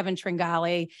coach Kevin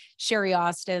Tringale, Sherry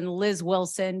Austin, Liz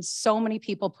Wilson, so many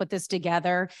people put this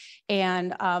together.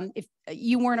 And if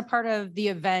you weren't a part of the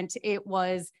event,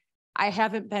 I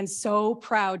haven't been so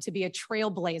proud to be a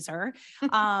trailblazer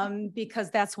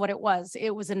because that's what it was.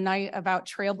 It was a night about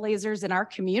trailblazers in our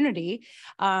community.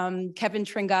 Kevin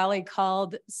Tringale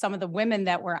called some of the women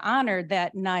that were honored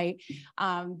that night,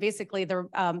 basically the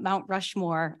Mount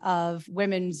Rushmore of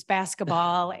women's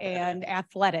basketball and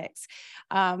athletics.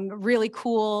 Really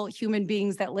cool human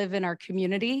beings that live in our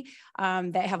community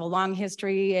that have a long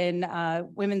history in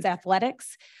women's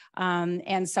athletics.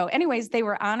 And so anyways, they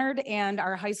were honored, and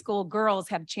our high school girls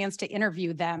had a chance to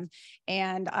interview them.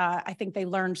 And I think they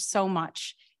learned so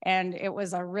much, and it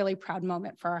was a really proud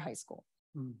moment for our high school.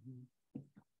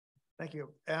 Thank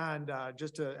you. And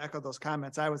just to echo those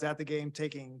comments, I was at the game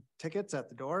taking tickets at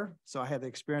the door. So I had the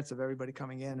experience of everybody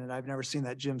coming in, and I've never seen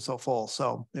that gym so full.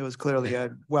 So it was clearly a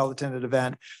well-attended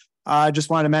event. I just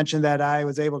wanted to mention that I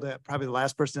was able to, probably the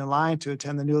last person in line, to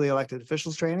attend the newly elected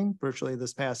officials training virtually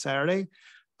this past Saturday.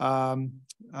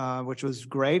 Which was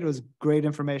great. It was great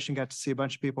information. Got to see a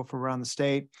bunch of people from around the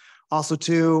state. Also,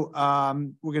 too,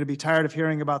 we're going to be tired of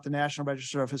hearing about the National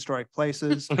Register of Historic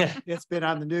Places. It's been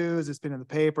on the news. It's been in the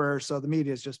paper. So the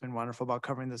media has just been wonderful about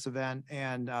covering this event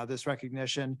and this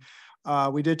recognition.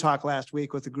 We did talk last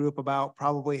week with the group about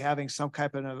probably having some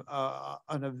type of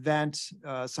an event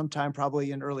sometime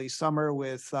probably in early summer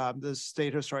with the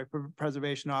State Historic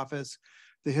Preservation Office,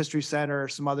 the History Center,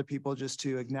 some other people, just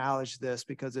to acknowledge this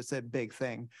because it's a big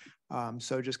thing.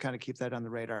 So just kind of keep that on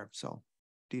the radar. So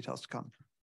details to come.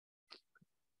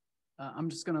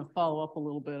 I'm just going to follow up a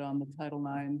little bit on the Title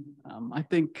IX. I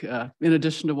think in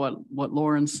addition to what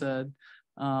Lauren said,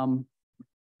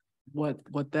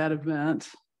 what that event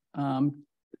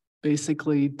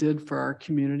basically did for our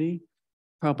community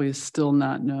probably is still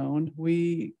not known.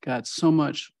 We got so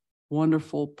much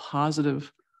wonderful,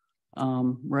 positive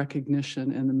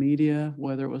recognition in the media,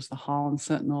 whether it was the Holland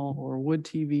Sentinel or Wood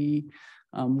TV,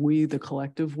 the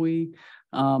collective we,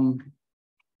 and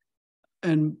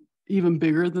even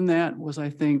bigger than that was, I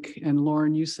think, and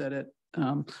Lauren, you said it,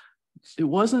 it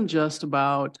wasn't just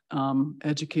about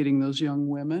educating those young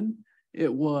women.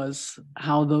 It was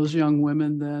how those young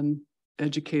women then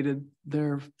educated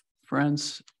their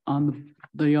friends on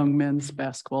the young men's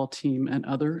basketball team and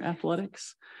other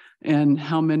athletics, and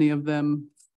how many of them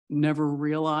never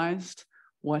realized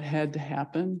what had to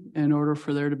happen in order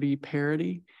for there to be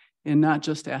parity in not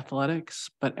just athletics,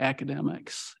 but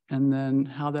academics. And then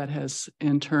how that has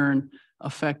in turn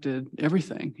affected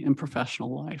everything in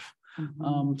professional life.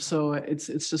 So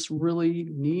it's just really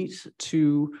neat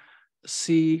to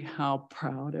see how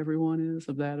proud everyone is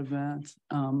of that event,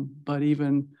 but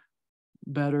even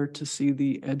better to see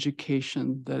the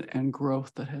education and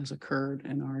growth that has occurred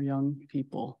in our young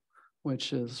people,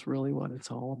 which is really what it's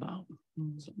all about.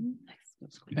 So,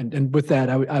 and with that,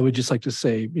 I would just like to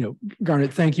say, you know,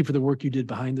 Garnet, thank you for the work you did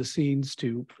behind the scenes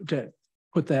to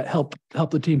put that, help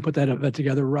the team put that event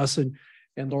together. Russ and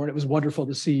Lauren, it was wonderful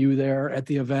to see you there at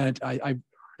the event. I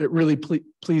it really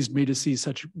pleased me to see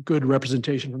such good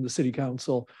representation from the city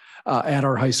council at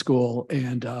our high school.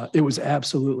 And it was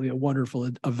absolutely a wonderful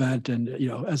event. And, you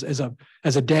know, as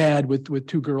a dad with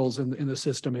two girls in the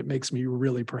system, it makes me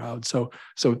really proud. So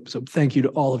thank you to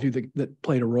all of you that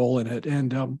played a role in it.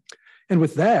 And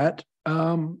with that,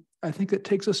 I think that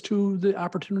takes us to the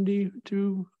opportunity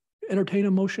to entertain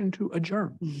a motion to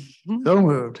adjourn. So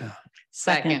moved.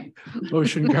 Second.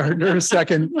 Motion Gardner,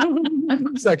 second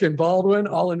Baldwin.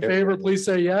 All in favor, please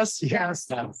say yes. Yes.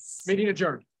 Meeting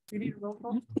adjourned. You need a roll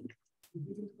call?